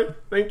should I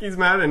think he's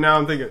mad? And now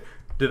I'm thinking,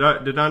 did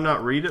I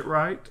not read it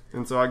right?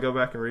 And so I go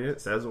back and read it.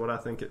 It says what I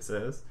think it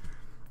says.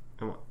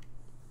 I'm like,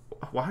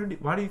 why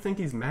do you think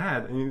he's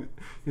mad? And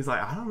he's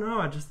like, I don't know.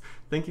 I just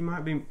think he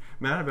might be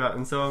mad about it.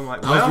 And so I'm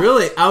like, well,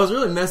 I was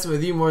really messing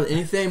with you more than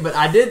anything, but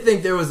I did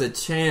think there was a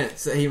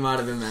chance that he might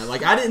have been mad.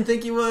 Like, I didn't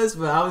think he was,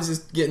 but I was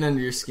just getting under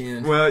your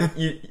skin. Well,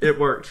 it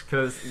worked,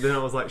 because then I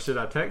was like, should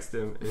I text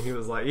him? And he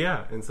was like,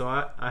 yeah. And so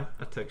I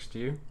texted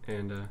you,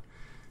 and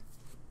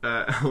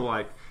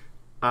like,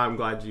 I'm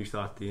glad you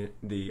thought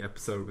the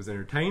episode was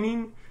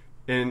entertaining.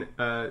 In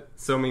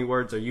so many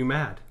words, are you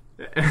mad?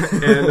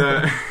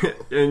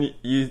 and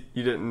you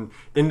didn't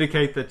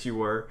indicate that you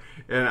were,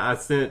 and I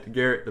sent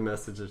Garrett the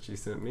message that you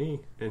sent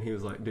me, and he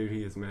was like, dude,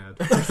 he is mad.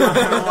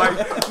 I'm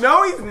like,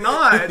 no, he's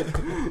not.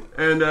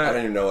 And I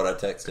don't even know what I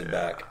texted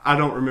back. I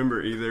don't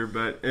remember either,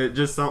 but it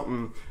just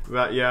something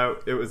about, yeah,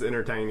 it was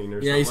entertaining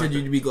or something. Yeah, you said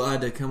like you'd be glad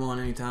to come on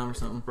anytime or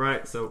something.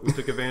 Right, so we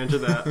took advantage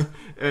of that.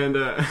 And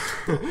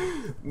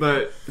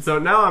but so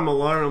now I'm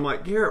alarmed. I'm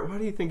like, Garrett, why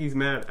do you think he's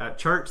mad? At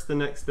church the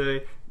next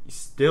day, he's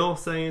still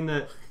saying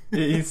that.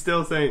 He's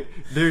still saying,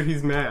 dude,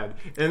 he's mad.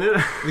 And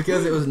then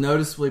because it was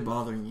noticeably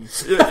bothering you.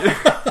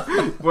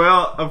 Yeah.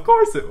 Well, of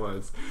course it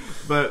was.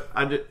 But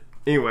I did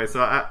anyway,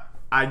 so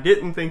I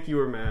didn't think you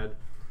were mad.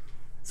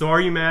 So are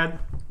you mad?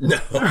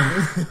 No.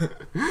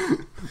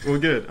 Well,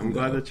 good. I'm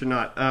glad that you're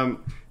not.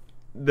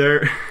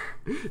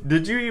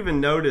 Did you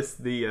even notice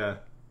the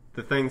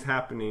things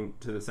happening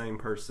to the same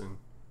person?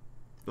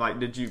 Like,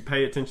 did you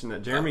pay attention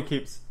that Jeremy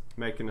keeps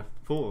making a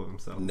fool of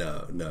himself?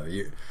 No.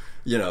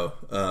 You know,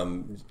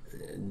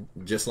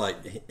 just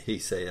like he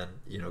said,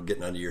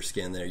 getting under your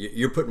skin there.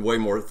 You're putting way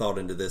more thought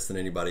into this than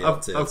anybody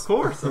else is. Of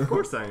course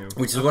I am.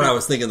 Which is what I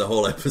was thinking the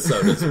whole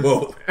episode is,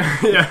 whoa.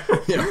 Yeah.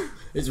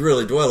 He's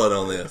really dwelling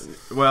on this.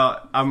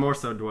 Well, I more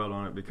so dwelled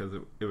on it because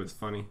it was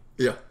funny.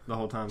 Yeah. The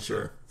whole time.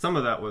 Sure. So some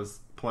of that was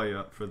play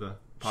up for the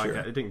podcast. Sure.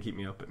 It didn't keep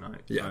me up at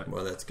night. Yeah,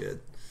 well, that's good.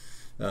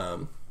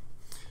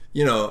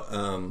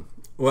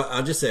 Well,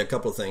 I'll just say a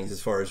couple of things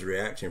as far as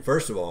reaction.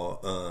 First of all,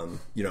 I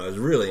was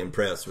really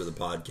impressed with the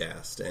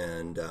podcast,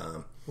 and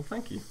well,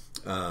 thank you.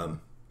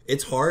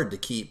 It's hard to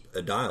keep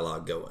a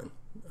dialogue going.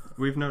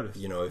 We've noticed.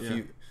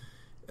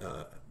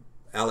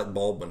 Alec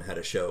Baldwin had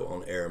a show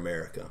on Air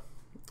America,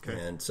 okay.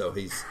 And so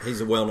he's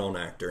a well-known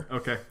actor.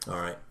 Okay, all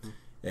right,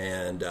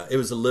 and it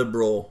was a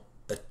liberal.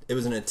 It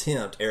was an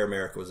attempt. Air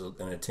America was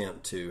an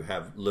attempt to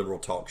have liberal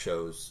talk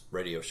shows,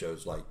 radio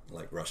shows like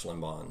Rush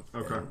Limbaugh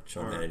and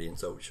Sean Hannity and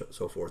so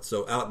forth.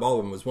 So Alec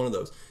Baldwin was one of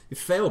those. He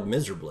failed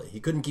miserably. He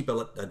couldn't keep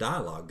a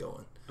dialogue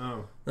going. Oh,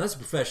 now, that's a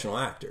professional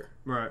actor.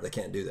 Right, they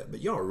can't do that.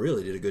 But y'all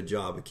really did a good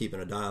job of keeping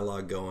a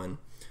dialogue going.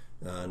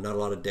 Not a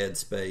lot of dead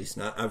space.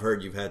 Now, I've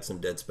heard you've had some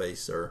dead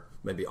space or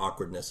maybe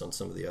awkwardness on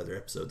some of the other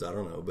episodes. I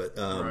don't know, but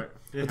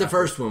but the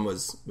first one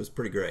was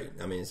pretty great.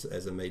 I mean,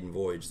 as a maiden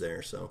voyage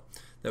there, so.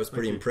 That was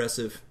pretty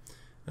impressive,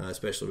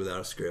 especially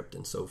without a script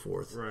and so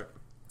forth. Right.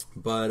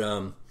 But,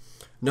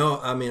 no,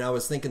 I mean, I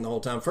was thinking the whole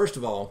time, first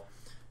of all,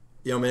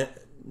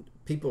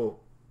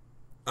 people,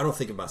 I don't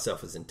think of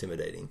myself as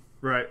intimidating.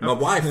 Right. My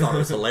wife thought it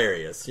was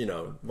hilarious.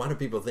 Why do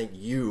people think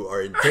you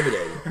are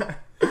intimidating?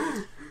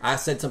 I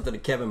said something to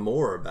Kevin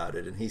Moore about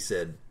it, and he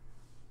said,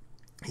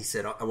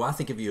 well, I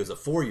think of you as a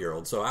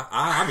 4-year-old, so I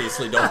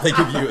obviously don't think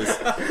of you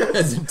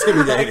as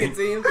intimidating. I can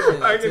see him saying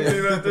that. I can see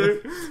that,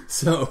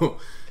 too.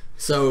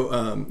 So,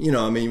 I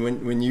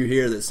mean, when you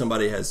hear that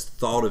somebody has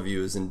thought of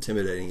you as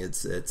intimidating, it's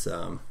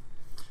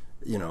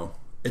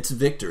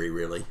victory,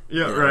 really.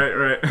 Yeah,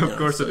 right. Of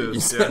course it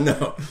is. Yeah.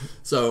 No.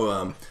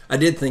 So, I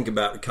did think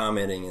about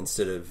commenting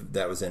instead of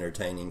that was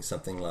entertaining,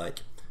 something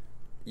like,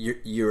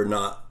 you're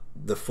not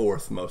the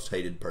 4th most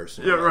hated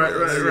person. Yeah, right.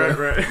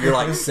 You're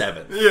like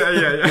 7th.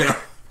 Yeah.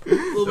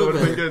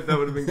 That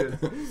would have been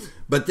good.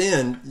 But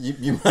then,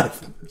 you might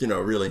have,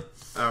 really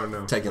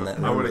taken that.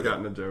 I would have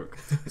gotten a joke.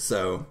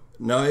 So...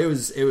 No, it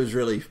was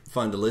really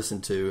fun to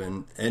listen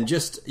to, and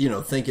just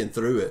thinking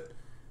through it.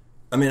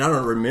 I mean, I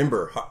don't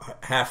remember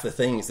half the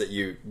things that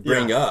you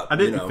bring up. I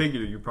didn't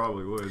figure you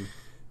probably would.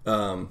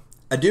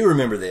 I do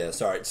remember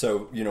this. All right,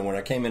 so when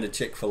I came into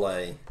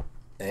Chick-fil-A,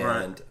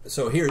 And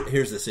so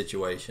here's the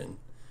situation.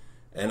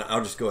 And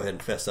I'll just go ahead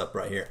and fess up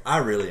right here. I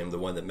really am the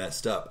one that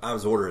messed up. I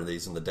was ordering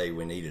these on the day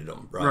we needed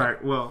them, right?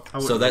 Right. Well, I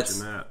wouldn't mention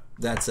that.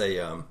 That's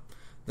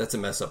a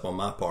mess up on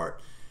my part.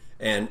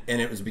 And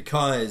it was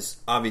because,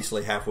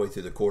 obviously, halfway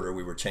through the quarter,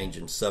 we were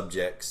changing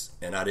subjects,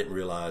 and I didn't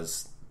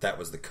realize that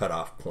was the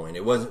cutoff point.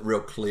 It wasn't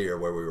real clear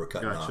where we were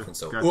cutting off. And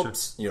so,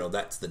 oops,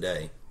 that's the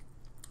day.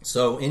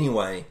 So,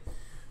 anyway,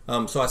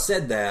 so I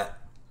said that,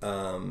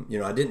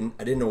 I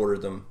didn't order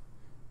them.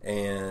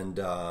 And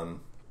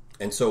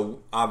so,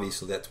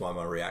 obviously, that's why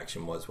my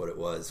reaction was what it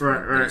was.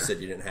 Right. When you said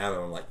you didn't have it,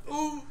 I'm like,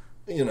 ooh,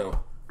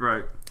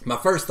 Right. My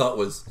first thought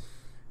was,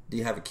 do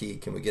you have a key?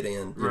 Can we get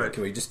in?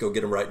 Can we just go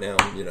get them right now?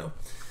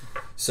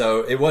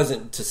 So it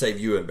wasn't to save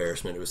you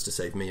embarrassment. It was to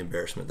save me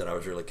embarrassment that I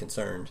was really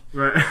concerned.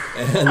 Right.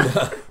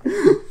 And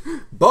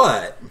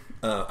but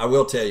I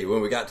will tell you,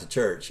 when we got to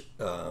church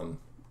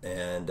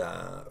and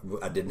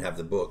I didn't have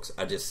the books,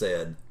 I just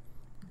said,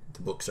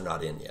 the books are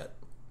not in yet.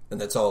 And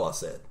that's all I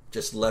said.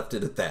 Just left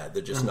it at that.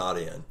 They're just not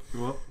in.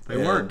 Well, they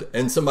weren't.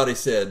 And somebody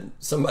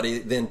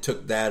then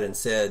took that and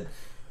said,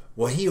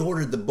 well, he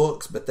ordered the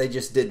books, but they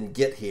just didn't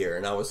get here.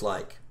 And I was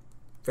like,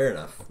 fair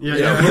enough.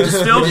 Yeah, which is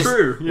still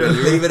true. Yeah.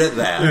 We'll leave it at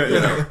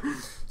that.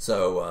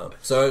 So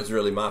it was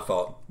really my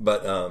fault.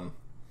 But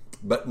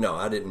no,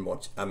 I didn't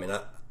want. I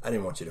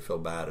didn't want you to feel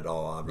bad at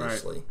all.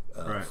 Obviously,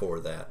 for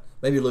that.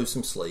 Maybe lose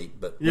some sleep,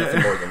 but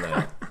nothing more than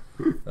that.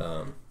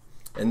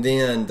 And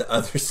then the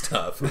other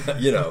stuff,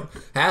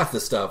 half the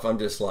stuff, I'm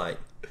just like,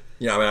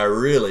 I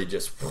really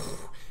just.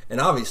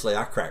 And obviously,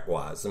 I crack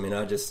wise. I make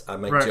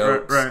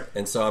jokes, right.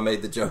 And so I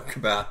made the joke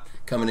about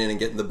coming in and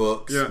getting the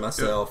books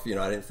myself.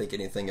 I didn't think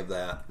anything of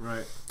that.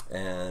 Right.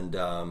 And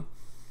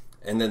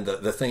then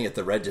the thing at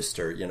the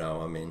register,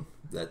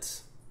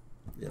 that's,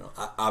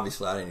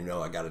 obviously I didn't even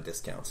know I got a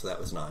discount, so that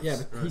was nice. Yeah,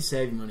 but he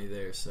saved money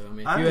there. So if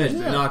you had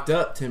knocked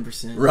up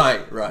 10%,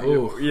 right.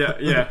 Ooh.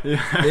 Yeah.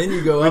 Then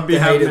you go up. We'd be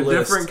having a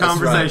list. different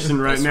conversation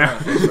right now.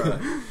 That's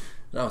right.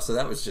 No, so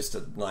that was just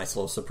a nice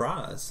little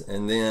surprise,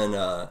 and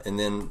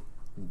then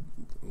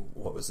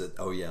what was it?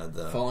 Oh yeah,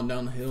 the falling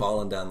down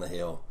the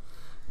hill.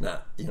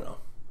 Now,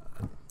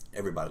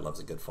 everybody loves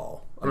a good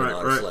fall.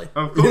 Honestly.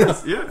 Right. Of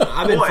course, yeah.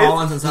 I've been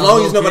falling since as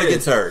long as nobody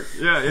gets hurt.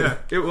 Yeah.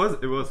 It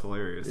was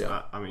hilarious.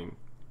 Yeah.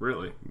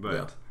 Really,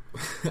 but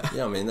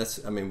yeah.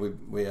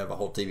 We have a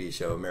whole TV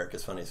show,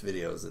 America's Funniest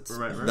Videos. It's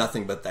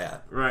nothing but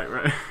that.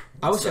 Right.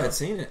 I wish I had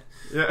seen it.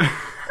 Yeah,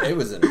 it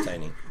was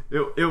entertaining.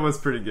 It was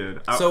pretty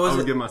good. I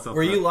would give myself.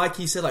 Were you like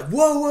he said, like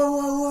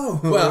whoa?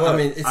 Well,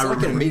 it's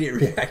like an immediate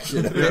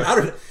reaction.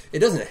 It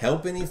doesn't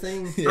help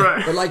anything.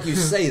 Right. But like you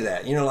say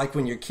that, like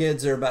when your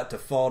kids are about to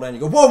fall down, you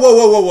go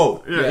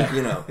whoa.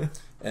 Yeah.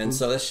 And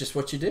so that's just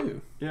what you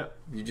do. Yeah.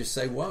 You just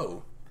say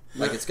whoa,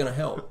 like it's going to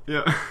help.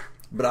 Yeah.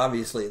 But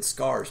obviously it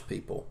scars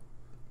people.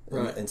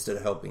 Right. Instead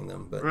of helping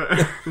them, but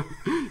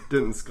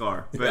didn't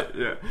scar. But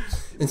yeah.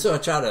 And so I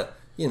try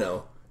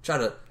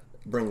to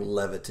bring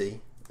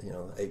levity.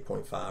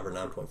 8.5 or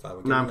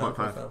 9.5.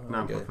 9.5.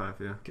 9.5,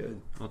 yeah.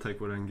 Good. I'll take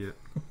what I can get.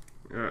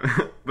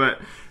 But,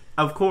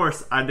 of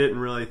course, I didn't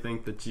really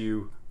think that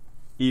you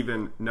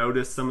even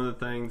noticed some of the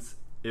things.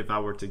 If I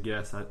were to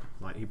guess,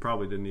 he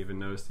probably didn't even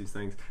notice these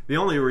things. The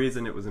only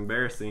reason it was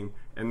embarrassing,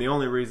 and the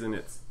only reason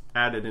it's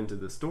added into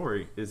the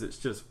story, is it's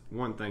just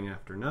one thing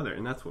after another,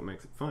 and that's what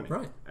makes it funny.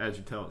 Right. As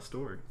you tell a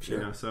story.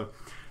 Sure. So,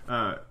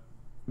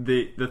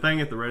 the thing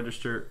at the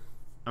register,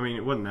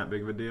 it wasn't that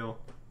big of a deal.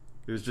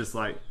 It was just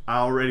like I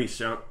already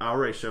showed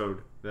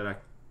that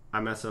I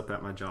mess up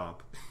at my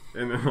job,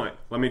 and then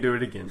let me do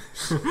it again,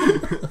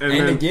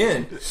 and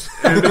again,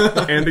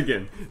 and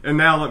again, and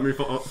now let me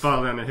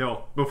fall down the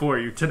hill before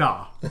you.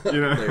 Ta-da!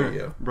 There you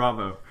go.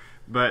 Bravo.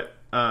 But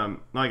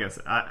like I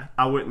said,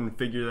 I wouldn't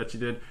figure that you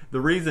did.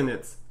 The reason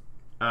it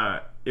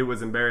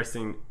was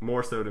embarrassing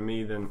more so to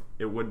me than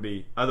it would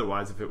be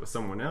otherwise if it was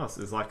someone else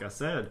is, like I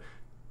said,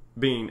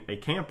 being a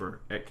camper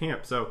at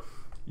camp. So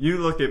you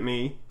look at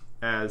me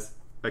as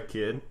a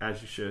kid,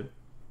 as you should.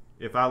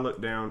 If I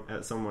look down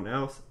at someone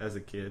else as a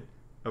kid,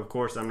 of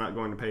course I'm not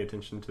going to pay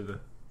attention to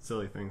the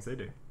silly things they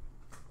do.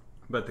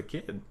 But the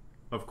kid,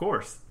 of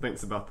course,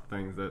 thinks about the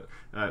things that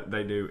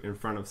they do in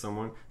front of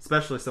someone,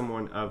 especially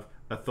someone of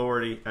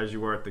authority, as you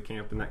were at the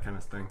camp and that kind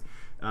of thing.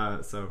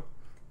 So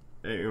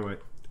anyway,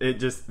 it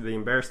just, the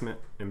embarrassment,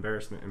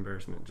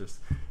 just,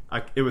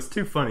 it was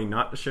too funny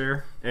not to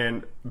share,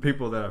 and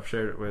people that I've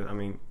shared it with,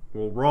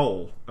 will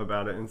roll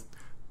about it, and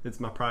it's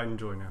my pride and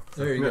joy now.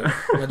 There you go.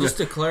 Now, just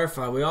to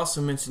clarify, we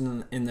also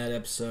mentioned in that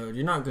episode,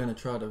 you're not going to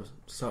try to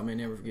stop me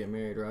and never get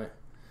married, right?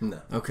 No.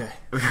 Okay.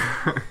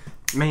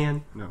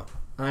 Man, no.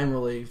 I'm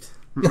relieved.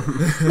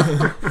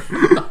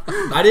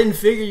 I didn't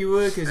figure you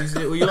would because you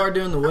said, you are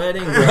doing the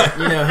wedding,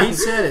 but he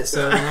said it,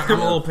 so I'm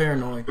a little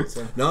paranoid.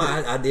 So. No,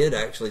 I did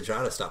actually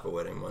try to stop a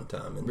wedding one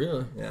time. And,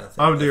 really? Yeah.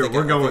 We're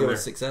going there. It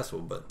was successful,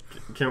 but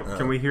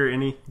can we hear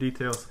any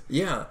details?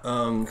 Yeah.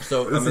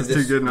 So this is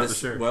too good not to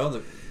share. Well,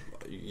 the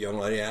young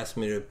lady asked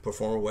me to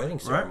perform a wedding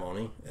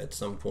ceremony at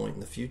some point in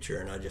the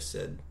future, and I just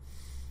said,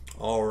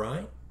 "All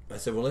right." I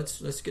said, "Well,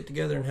 let's get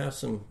together and have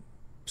some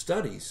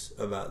studies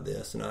about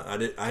this, and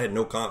I had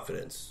no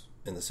confidence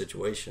in the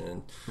situation,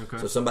 and Okay.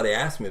 so somebody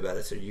asked me about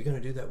it. Said, "Are you going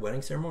to do that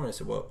wedding ceremony?" I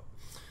said, "Well,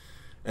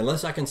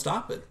 unless I can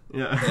stop it."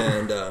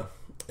 Yeah.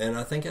 And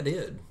I think I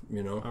did.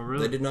 Oh,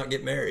 really? They did not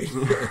get married,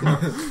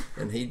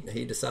 and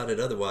he decided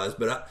otherwise.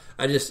 But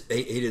I just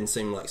he didn't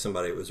seem like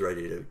somebody that was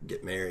ready to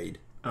get married.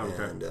 Oh,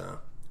 okay.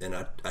 And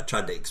I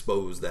tried to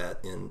expose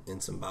that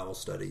in some Bible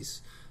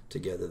studies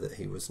together, that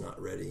he was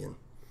not ready, and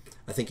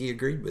I think he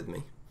agreed with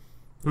me.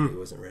 He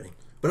wasn't ready,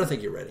 but I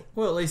think you're ready.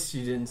 Well, at least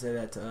you didn't say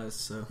that to us,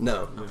 so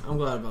No, I'm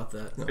glad about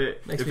that. No.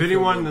 Makes If me feel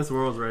anyone in good. this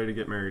world's ready to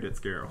get married, it's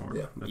Garrett Horn.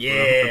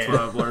 Yeah. That's what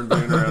I've learned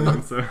being around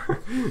him. So,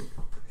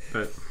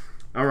 but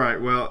all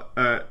right, well,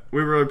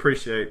 we really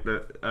appreciate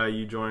that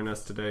you joining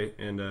us today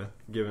and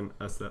giving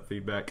us that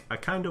feedback. I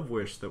kind of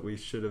wish that we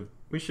should have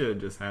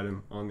just had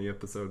him on the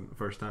episode the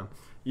first time.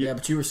 Yeah,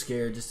 but you were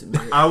scared. Just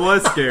admit it. I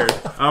was scared.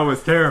 I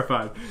was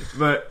terrified.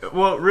 But,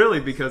 well, really,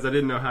 because I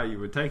didn't know how you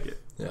would take it.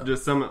 Yeah.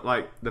 Just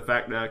like the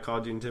fact that I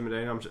called you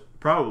intimidating. I'm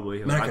probably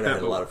Man, I like could that, have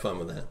had a but- lot of fun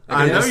with that.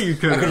 I know you you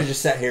could I could have. have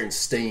just sat here and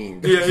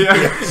steamed. Yeah. He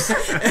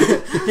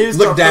just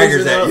Look started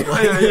daggers freezing at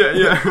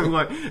up, you.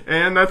 like- yeah. Like,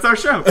 and that's our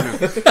show.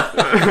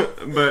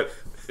 But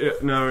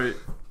no,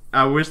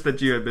 I wish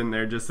that you had been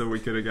there just so we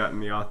could have gotten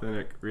the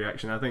authentic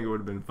reaction. I think it would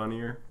have been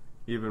funnier,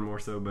 even more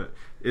so. But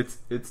it's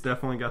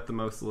definitely got the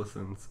most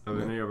listens of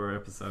any of our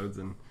episodes,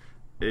 and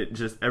it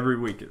just every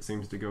week it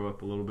seems to go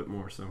up a little bit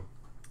more. So,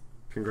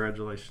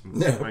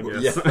 congratulations, I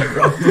guess. Yeah,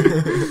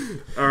 right.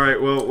 All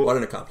right. Well, What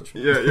an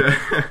accomplishment. yeah.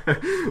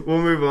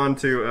 We'll move on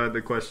to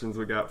the questions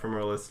we got from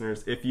our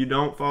listeners. If you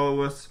don't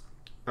follow us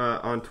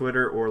on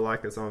Twitter or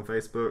like us on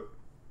Facebook,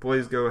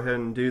 please go ahead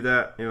and do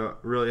that. It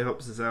really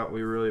helps us out.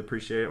 We really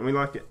appreciate it. And we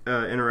like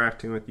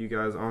interacting with you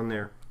guys on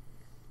there.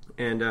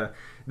 And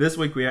this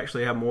week we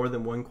actually have more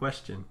than one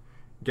question.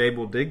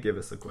 Gable did give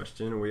us a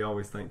question, and we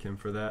always thank him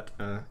for that.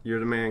 You're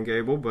the man,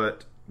 Gable,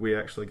 but we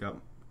actually got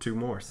two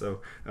more.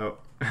 So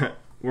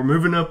we're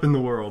moving up in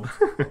the world.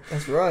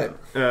 That's right.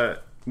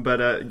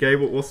 But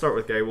Gable, we'll start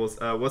with Gable's.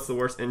 What's the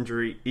worst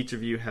injury each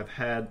of you have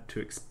had to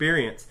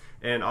experience?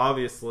 And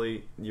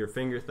obviously, your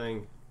finger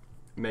thing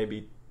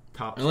maybe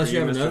tops. Unless for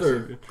you have Mr. another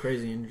Stephen.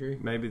 crazy injury.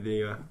 Maybe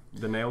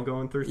the nail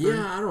going through. Three?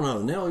 Yeah, I don't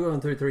know. Nail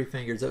going through 3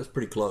 fingers, that was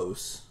pretty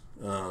close.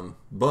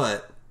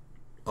 But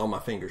all my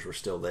fingers were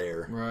still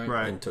there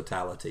Right. in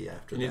totality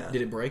after And that.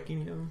 did it break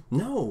any of them?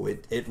 No,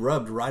 it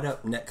rubbed right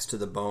up next to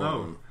the Oh,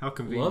 bone. how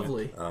convenient.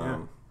 Lovely.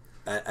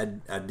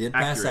 I did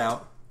pass Accurate.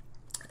 out,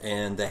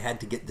 and they had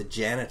to get the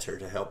janitor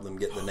to help them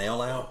get the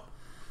nail out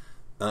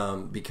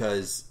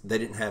because they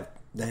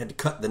had to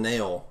cut the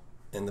nail,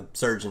 and the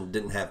surgeon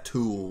didn't have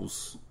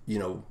tools,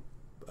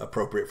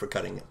 appropriate for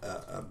cutting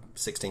a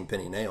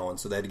 16-penny nail, and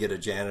so they had to get a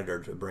janitor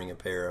to bring a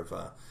pair of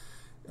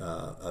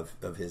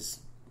his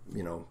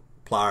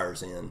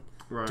pliers in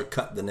Right. to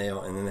cut the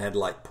nail, and then they had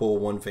to pull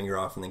one finger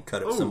off and then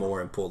cut it some more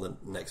and pull the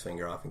next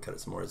finger off and cut it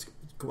some more. It's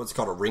what's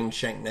called a ring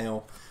shank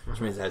nail, which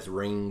means it has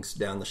rings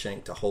down the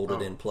shank to hold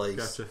it in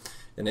place. Gotcha.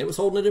 And it was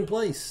holding it in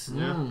place,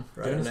 Yeah.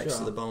 right Dennis next to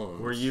job. the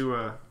bone. Were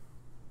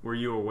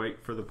you awake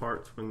for the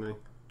parts when they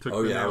took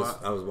Oh the yeah, nail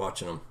out? I was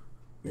watching them.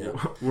 Yeah.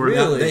 Were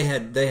Really? They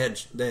had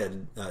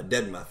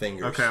deadened my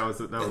fingers. Okay, that was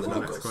in the the next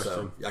knuckles,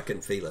 question. so I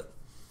couldn't feel it.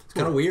 It's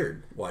kind of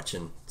weird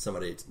watching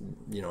somebody,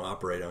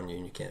 operate on you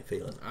and you can't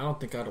feel it. I don't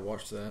think I'd have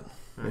watched that.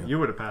 You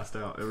would have passed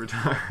out every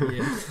time.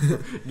 Yeah.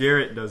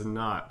 Garrett does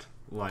not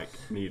like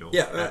needles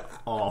Yeah, at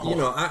all.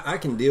 I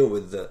can deal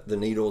with the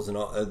needles and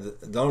all.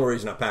 The only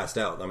reason I passed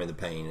out, the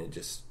pain. It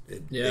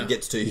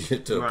gets to you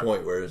to a Right.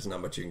 point where there's not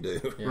much you can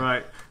do. Yeah.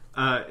 Right.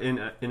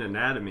 In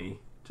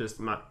anatomy, just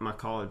my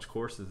college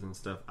courses and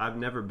stuff, I've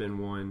never been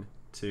one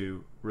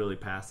to really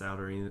pass out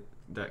or any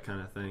that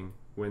kind of thing.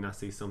 When I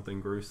see something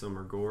gruesome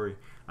or gory,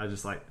 I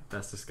just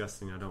that's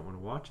disgusting. I don't want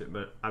to watch it.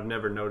 But I've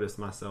never noticed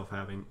myself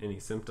having any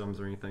symptoms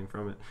or anything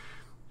from it.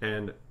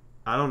 And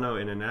I don't know,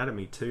 in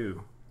anatomy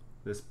too,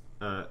 this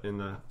in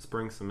the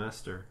spring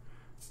semester,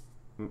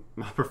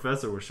 my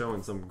professor was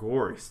showing some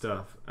gory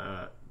stuff,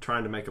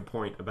 trying to make a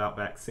point about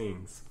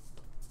vaccines.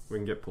 We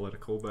can get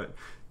political, but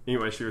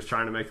anyway, she was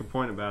trying to make a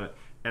point about it,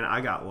 and I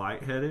got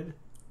lightheaded,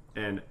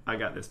 and I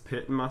got this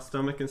pit in my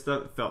stomach and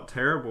stuff. It felt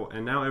terrible,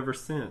 and now ever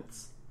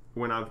since,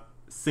 when I've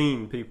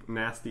seen people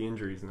nasty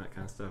injuries and that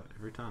kind of stuff,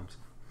 every time.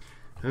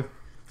 So And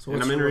what's I'm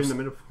your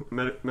entering worst,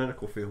 the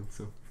medical field,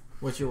 so.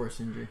 what's your worst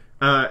injury?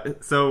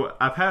 So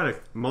I've had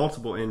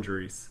multiple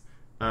injuries,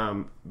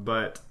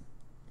 but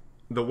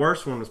the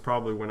worst one was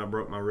probably when I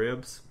broke my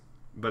ribs.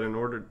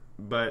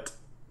 But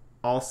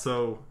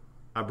also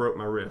I broke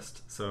my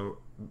wrist. So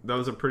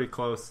those are pretty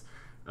close.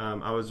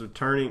 I was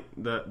returning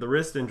the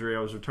wrist injury. I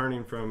was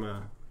returning from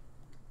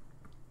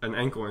an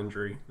ankle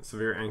injury, a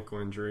severe ankle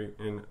injury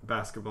in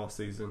basketball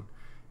season,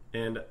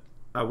 and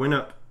I went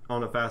up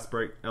on a fast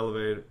break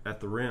elevator at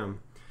the rim,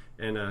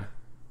 and a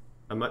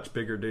much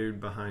bigger dude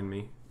behind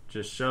me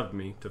just shoved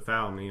me to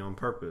foul me on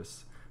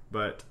purpose.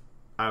 But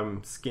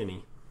I'm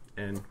skinny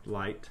and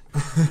light,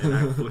 and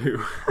I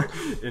flew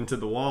into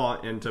the wall,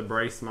 and to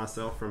brace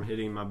myself from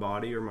hitting my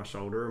body or my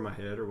shoulder or my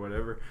head or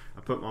whatever,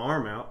 I put my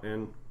arm out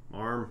and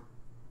arm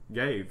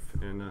gave,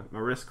 and my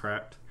wrist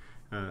cracked.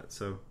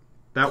 So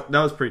that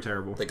was pretty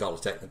terrible. They called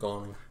a technical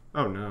on him.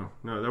 Oh no,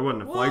 there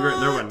wasn't a flagrant.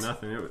 There wasn't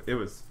nothing. It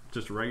was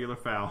just a regular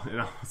foul,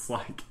 and I was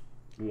like,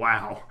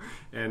 wow.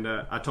 And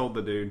I told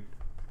the dude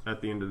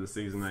at the end of the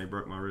season that he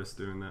broke my wrist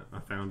doing that. I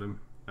found him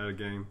at a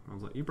game. I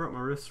was like, you broke my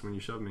wrist when you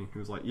shoved me. He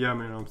was like, yeah,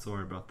 man, I'm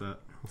sorry about that.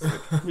 I was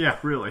like, yeah,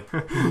 really.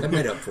 That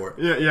made up for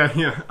it.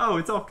 Yeah. Oh,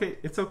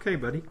 it's okay,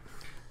 buddy.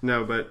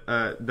 No, but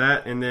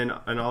that, and then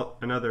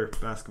another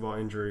basketball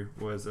injury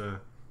was I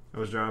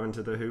was driving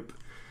to the hoop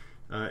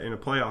in a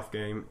playoff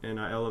game, and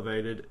I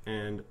elevated,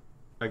 and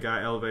a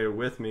guy elevated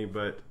with me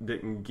but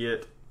didn't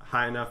get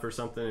high enough or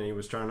something, and he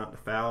was trying not to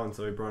foul, and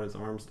so he brought his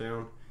arms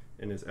down,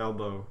 and his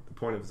elbow, the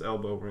point of his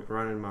elbow, went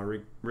right in my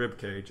rib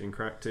cage and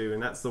cracked too.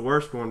 And that's the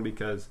worst one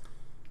because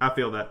I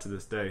feel that to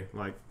this day.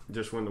 Like,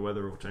 just when the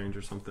weather will change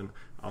or something,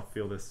 I'll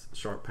feel this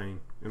sharp pain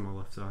in my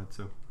left side.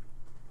 So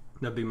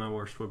that'd be my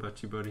worst. What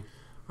about you, buddy?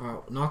 All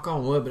right, knock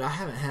on wood, but I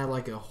haven't had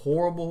like a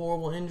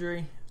horrible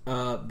injury.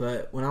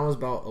 But when I was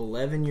about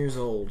 11 years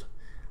old,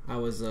 I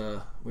was we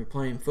were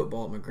playing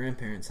football at my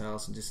grandparents'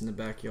 house, and just in the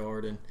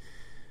backyard. And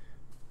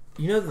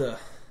you know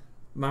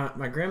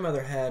my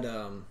grandmother had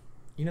the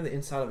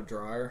inside of a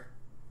dryer,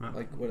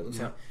 like what it looks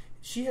like.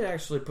 She had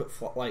actually put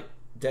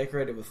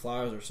decorated with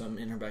flowers or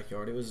something in her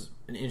backyard. It was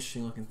an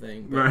interesting looking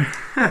thing. But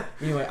Right.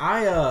 Anyway,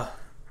 I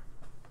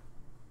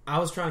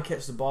was trying to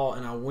catch the ball,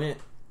 and I went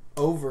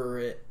over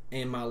it,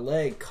 and my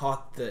leg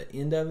caught the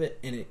end of it,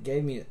 and it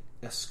gave me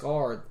a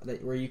scar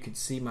where you could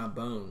see my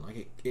bone.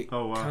 Like it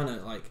Oh, wow. kind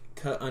of like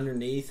cut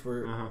underneath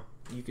where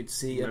you could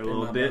see up in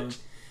little my ditch? bone.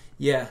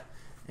 Yeah,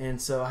 and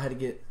so I had to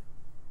get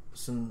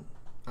some.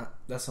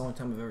 That's the only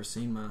time I've ever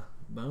seen my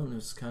bone. It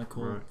was kind of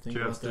cool. Right. Think Did you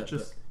have about that.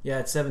 stitches? But, yeah, I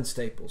had 7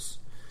 staples.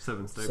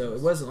 7 staples. So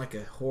it wasn't like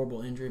a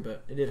horrible injury,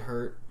 but it did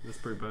hurt. That's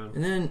pretty bad.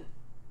 And then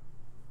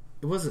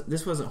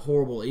this wasn't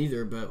horrible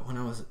either. But when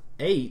I was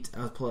 8,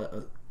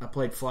 I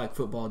played flag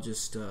football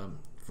just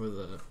for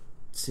the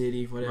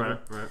city, whatever.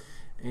 Right.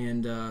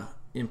 And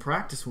in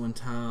practice one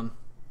time,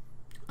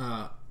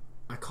 I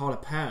caught a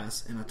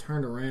pass, and I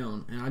turned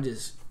around,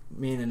 and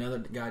me and another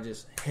guy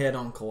just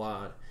head-on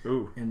collide.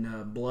 Ooh.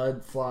 And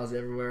blood flies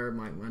everywhere.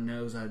 My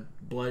nose, I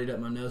bloodied up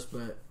my nose.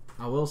 But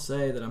I will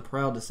say that I'm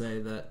proud to say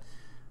that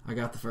I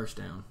got the first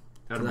down.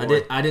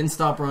 I didn't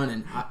stop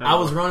running. I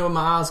was running with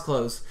my eyes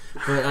closed,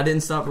 but I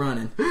didn't stop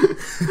running.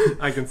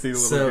 I can see the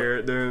little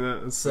Garrett doing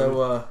that.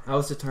 So I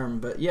was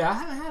determined. But yeah, I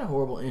haven't had a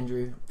horrible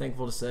injury,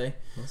 thankful to say.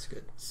 That's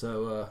good.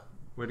 So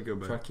way to go,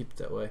 try buddy. to keep it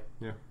that way.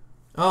 Yeah.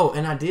 Oh,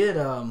 and I did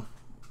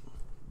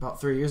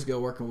about 3 years ago,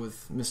 working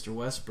with Mr.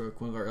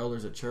 Westbrook, one of our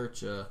elders at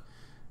church.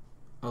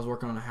 I was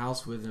working on a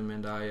house with him,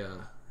 and I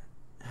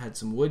had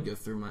some wood go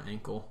through my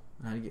ankle.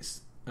 And I had to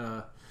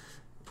get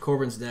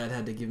Corbin's dad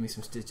had to give me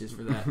some stitches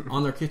for that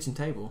on their kitchen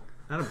table.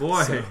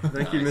 Attaboy. So,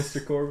 Thank you, nice.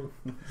 Mr. Corbin's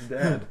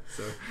dad.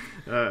 So,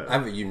 I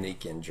have a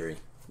unique injury.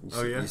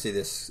 You see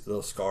this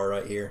little scar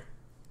right here?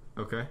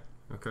 Okay.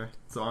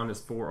 It's on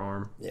his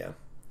forearm. Yeah.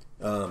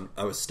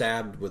 I was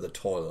stabbed with a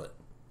toilet.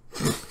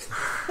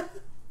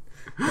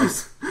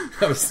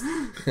 I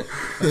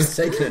was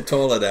taking a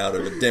toilet out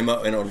of a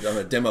demo on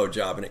a demo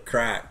job, and it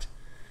cracked,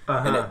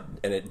 and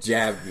it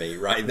jabbed me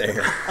right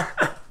there.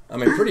 I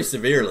mean, pretty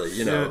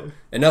severely,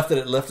 enough that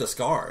it left a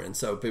scar. And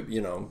so,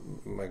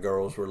 my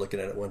girls were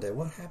looking at it one day.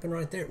 What happened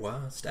right there?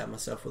 Well, I stabbed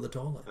myself with a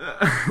toilet.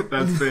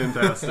 That's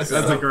fantastic.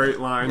 That's a great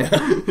line.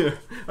 Yeah.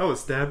 I was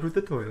stabbed with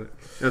the toilet.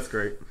 That's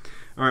great.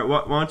 All right,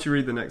 why don't you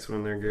read the next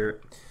one there,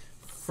 Garrett?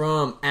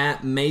 From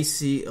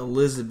 @Macy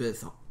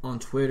Elizabeth on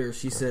Twitter,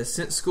 she says,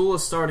 since school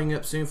is starting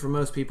up soon for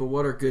most people,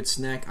 what are good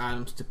snack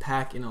items to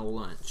pack in a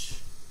lunch?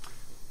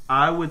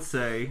 I would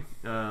say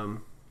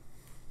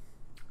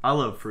I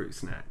love fruit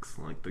snacks,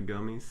 like the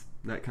gummies,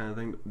 that kind of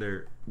thing.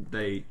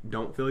 They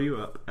don't fill you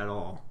up at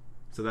all,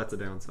 so that's a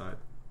downside.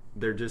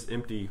 They're just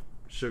empty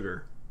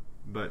sugar,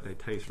 but they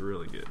taste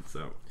really good,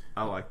 so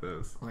I like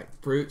those. Like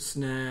fruit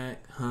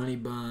snack, honey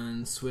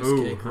buns, Swiss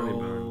cake honey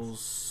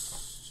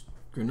rolls,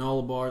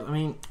 granola bars. I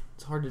mean,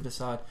 it's hard to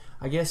decide.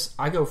 I guess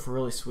I go for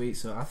really sweet,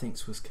 so I think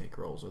Swiss cake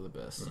rolls are the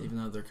best, even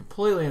though they're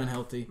completely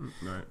unhealthy.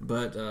 Right.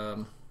 But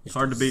It's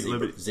hard to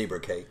beat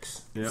zebra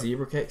cakes. Yep.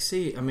 Zebra cake.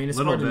 See, I mean, it's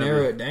Little hard to Debbie.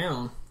 narrow it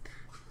down.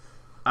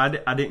 I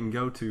didn't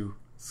go to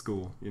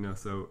school,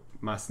 so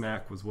my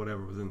snack was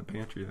whatever was in the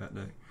pantry that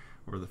day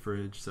or the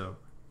fridge. So,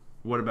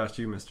 what about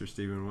you, Mr.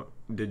 Steven? What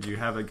did you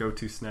have a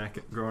go-to snack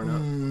growing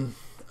up?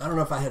 I don't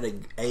know if I had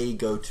a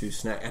go-to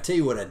snack. I tell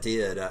you what I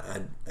did.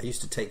 I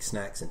used to take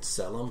snacks and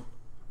sell them.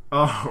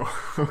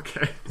 Oh,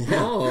 okay. Yeah.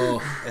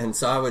 Oh. And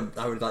so I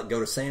would like go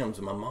to Sam's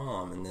with my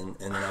mom, and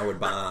then I would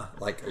buy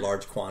like a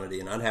large quantity,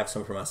 and I'd have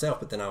some for myself,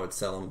 but then I would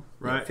sell them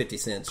Right. 50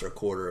 cents or a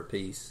quarter a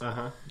piece.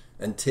 Uh-huh.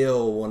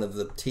 Until one of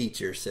the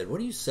teachers said,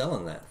 "What are you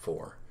selling that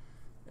for?"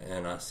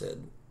 And I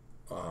said,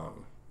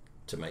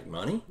 "To make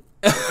money."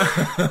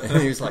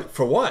 And he was like,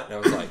 "For what?" And I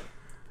was like,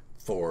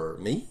 "For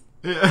me."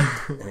 Yeah.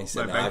 And he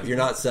said, My "No, if bank you're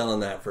not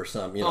selling that for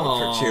some, for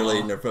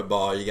cheerleading or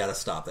football, you got to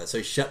stop that." So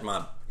he shut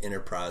my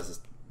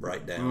enterprises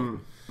right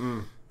down.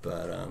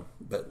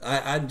 But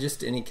I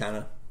just any kind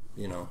of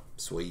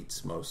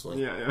sweets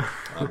mostly. Yeah.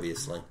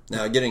 Obviously.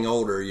 Now, getting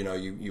older,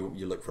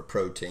 you look for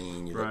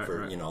protein, you look Right, for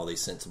right. all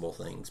these sensible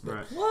things. But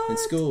Right. in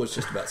school, it's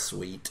just about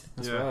sweet.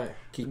 That's Yeah. right.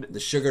 Keep the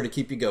sugar to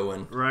keep you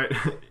going. Right.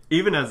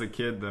 Even as a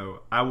kid,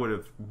 though, I would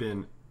have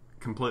been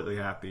completely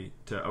happy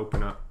to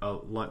open up a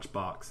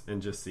lunchbox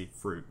and just see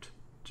fruit.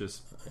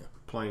 Just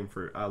plain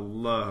fruit. I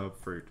love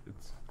fruit.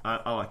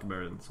 I like it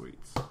better than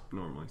sweets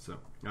normally, so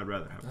I'd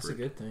rather have That's fruit. a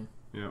good thing.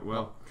 Yeah,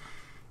 well,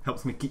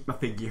 helps me keep my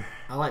figure.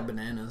 I like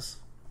bananas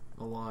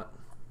a lot.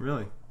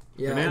 Really?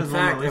 Yeah, Bananas in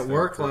on my fact, list at there.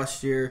 work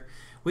last year,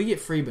 we get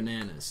free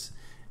bananas.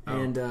 Oh.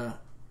 And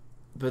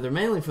but they're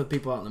mainly for the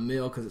people out in the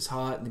mill because it's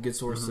hot and a good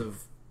source Mm-hmm.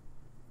 of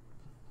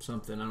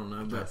something, I don't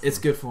know, but Potassium. it's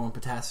good for them,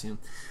 potassium.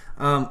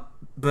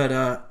 But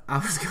I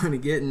was going to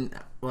get, and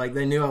like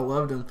they knew I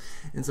loved them,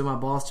 and so my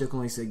boss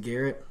jokingly said,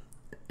 Garrett,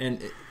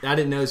 and I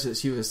didn't know that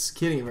she was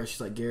kidding at first.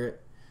 She's like,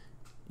 Garrett,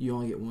 you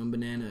only get one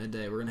banana a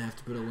day. We're going to have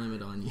to put a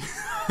limit on you.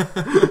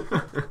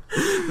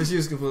 But she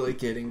was completely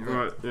kidding. But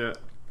Right, yeah.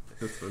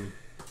 That's funny.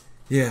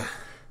 yeah.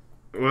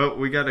 Well,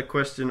 we got a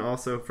question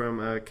also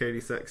from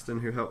Katie Sexton,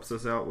 who helps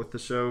us out with the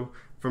show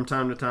from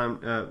time to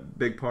time.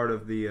 Big part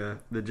of the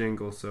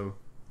jingle, so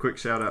quick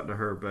shout out to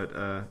her.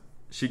 But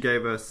she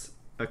gave us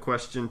a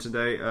question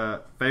today.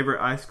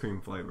 Favorite ice cream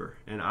flavor,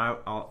 and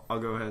I'll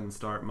go ahead and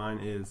start. Mine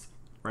is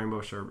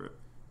rainbow sherbet.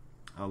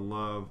 I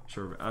love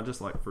sherbet. I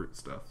just like fruit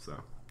stuff,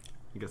 so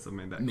I guess I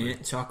made that clear.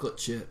 Mint chocolate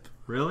chip.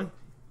 Really?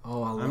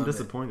 Oh, I love I'm it.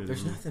 disappointed There's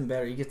in you. nothing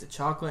better. You get the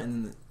chocolate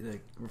and then the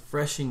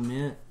refreshing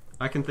mint.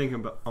 I can think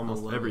about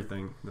almost love it.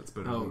 everything that's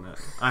better Oh. than that.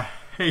 I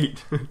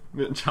hate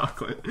mint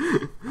chocolate.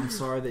 I'm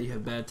sorry that you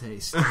have bad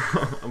taste.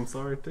 I'm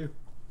sorry too.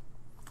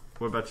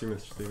 What about you,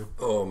 Mr. Steven?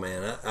 Oh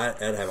man, I'd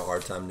have a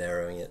hard time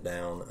narrowing it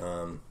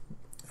down.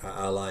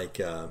 I like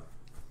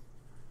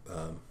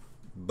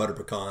butter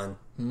pecan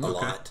a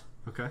lot,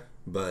 Okay.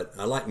 but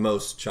I like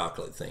most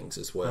chocolate things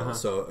as well. Uh-huh.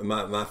 So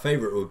my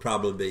favorite would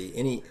probably be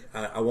any.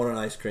 I want an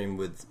ice cream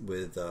with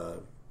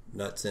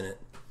nuts in it,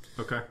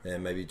 Okay.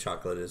 and maybe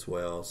chocolate as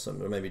well.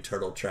 Some maybe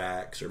turtle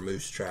tracks or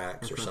moose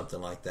tracks or something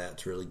like that.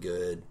 It's really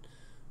good.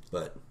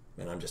 But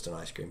man, I'm just an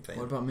ice cream fan.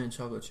 What about mint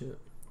chocolate chip?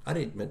 I'd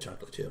eat mint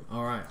chocolate chip.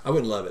 All right. I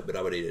wouldn't love it, but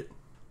I would eat it.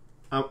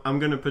 I'm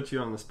going to put you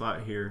on the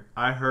spot here.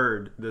 I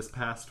heard this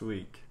past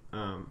week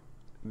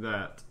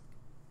that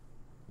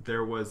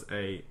there was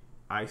a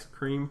ice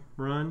cream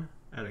run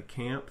at a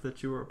camp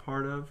that you were a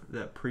part of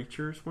that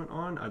preachers went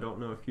on. I don't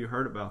know if you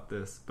heard about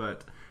this,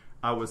 but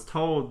I was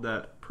told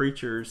that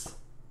preachers,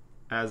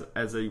 as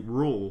a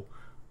rule,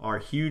 are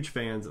huge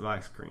fans of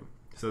ice cream.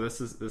 So this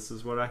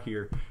is what I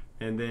hear.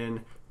 And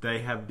then they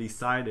have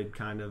decided,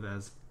 kind of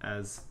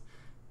as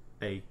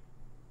a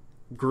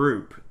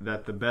group,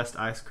 that the best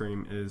ice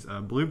cream is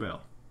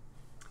Bluebell.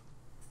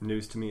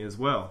 News to me as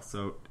well.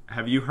 So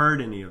have you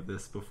heard any of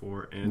this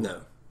before? And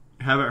No,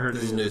 haven't heard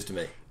this is any of news to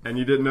me. And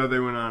you didn't know they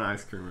went on an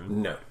ice cream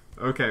run? No.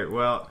 Okay,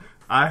 well,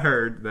 I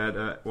heard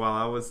that while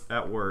I was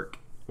at work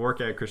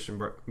at a Christian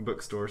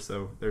bookstore,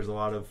 so there's a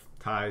lot of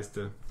ties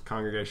to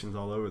congregations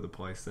all over the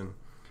place, and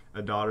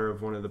a daughter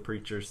of one of the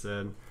preachers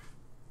said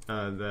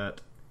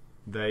that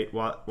they,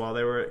 while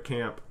they were at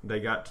camp, they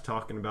got to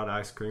talking about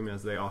ice cream,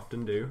 as they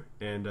often do,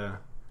 and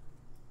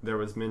there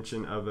was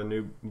mention of a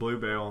new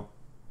Bluebell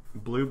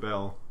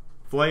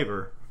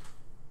flavor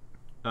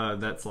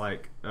that's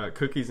like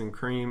cookies and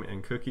cream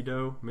and cookie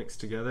dough mixed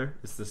together.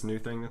 It's this new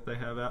thing that they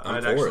have out.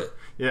 I'm for it.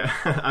 Yeah,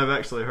 I've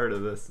actually heard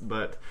of this,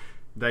 but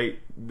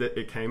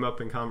it came up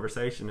in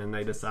conversation, and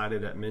they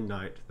decided at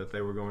midnight that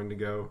they were going to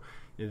go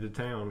into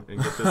town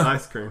and get this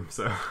ice cream.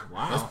 So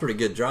Wow. That's a pretty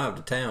good drive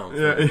to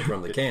town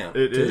from the camp.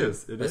 It too.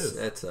 is.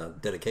 That's a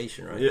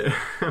dedication, right? there.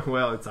 yeah,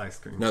 well, it's ice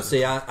cream. No,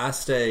 see, I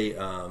stay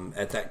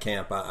at that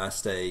camp. I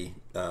stay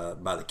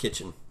by the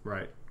kitchen,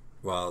 Right.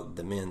 while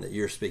the men that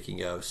you're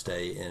speaking of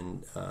stay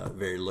in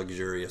very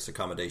luxurious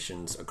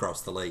accommodations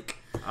across the lake.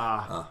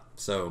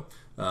 So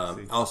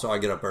also, I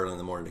get up early in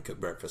the morning to cook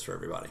breakfast for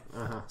everybody.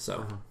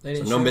 So, They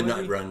so didn't no share midnight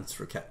with you? runs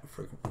for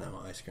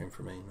no ice cream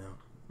for me.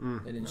 No,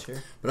 They didn't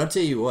share. but I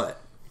tell you what,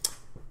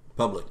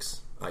 Publix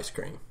ice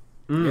cream.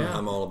 Yeah.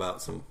 I'm all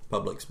about some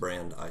Publix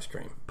brand ice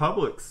cream.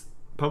 Publix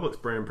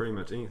brand pretty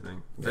much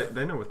anything.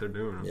 They know what they're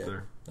doing up Yeah,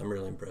 there. I'm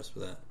really impressed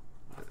with that.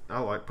 I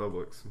like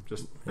Publix.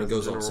 Just It as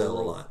goes on general sale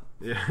a rule. lot.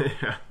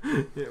 Yeah.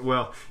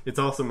 Well, it's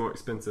also more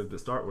expensive to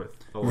start with.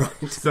 A lot.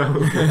 Right. So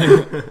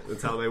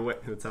that's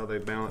how they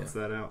balance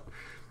that out.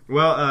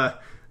 Well,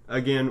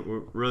 again, we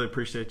really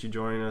appreciate you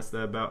joining us.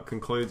 That about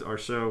concludes our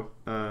show.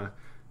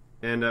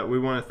 And we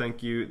want to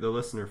thank you, the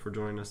listener, for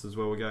joining us as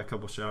well. We got a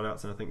couple shout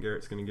outs, and I think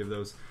Garrett's going to give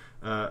those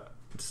to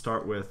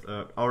start with.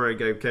 Already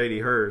gave Katie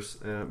hers,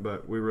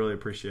 but we really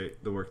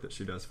appreciate the work that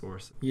she does for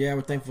us. Yeah,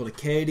 we're thankful to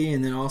Katie,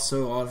 and then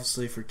also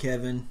obviously for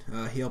Kevin.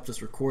 He helped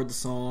us record the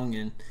song,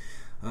 and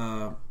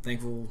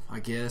thankful,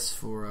 I guess,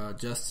 for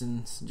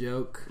Justin's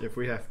joke. If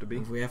we have to be.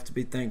 If we have to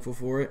be thankful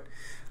for it.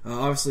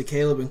 Obviously,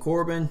 Caleb and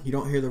Corbin, you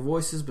don't hear their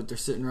voices, but they're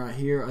sitting right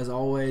here as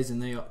always, and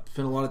they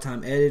spend a lot of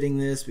time editing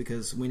this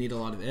because we need a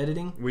lot of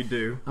editing. We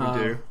do. We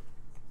do.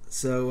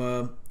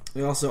 So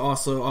We also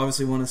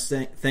obviously want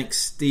to thank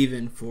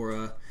Steven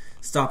for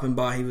stopping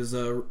by. He was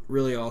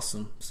really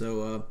awesome.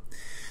 So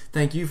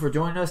thank you for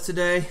joining us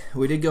today.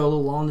 We did go a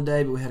little long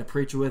today, but we had a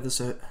preacher with us,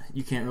 so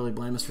you can't really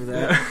blame us for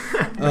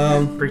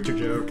that. Preacher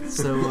joke.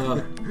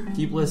 So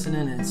keep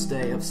listening and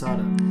stay upside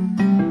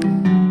up.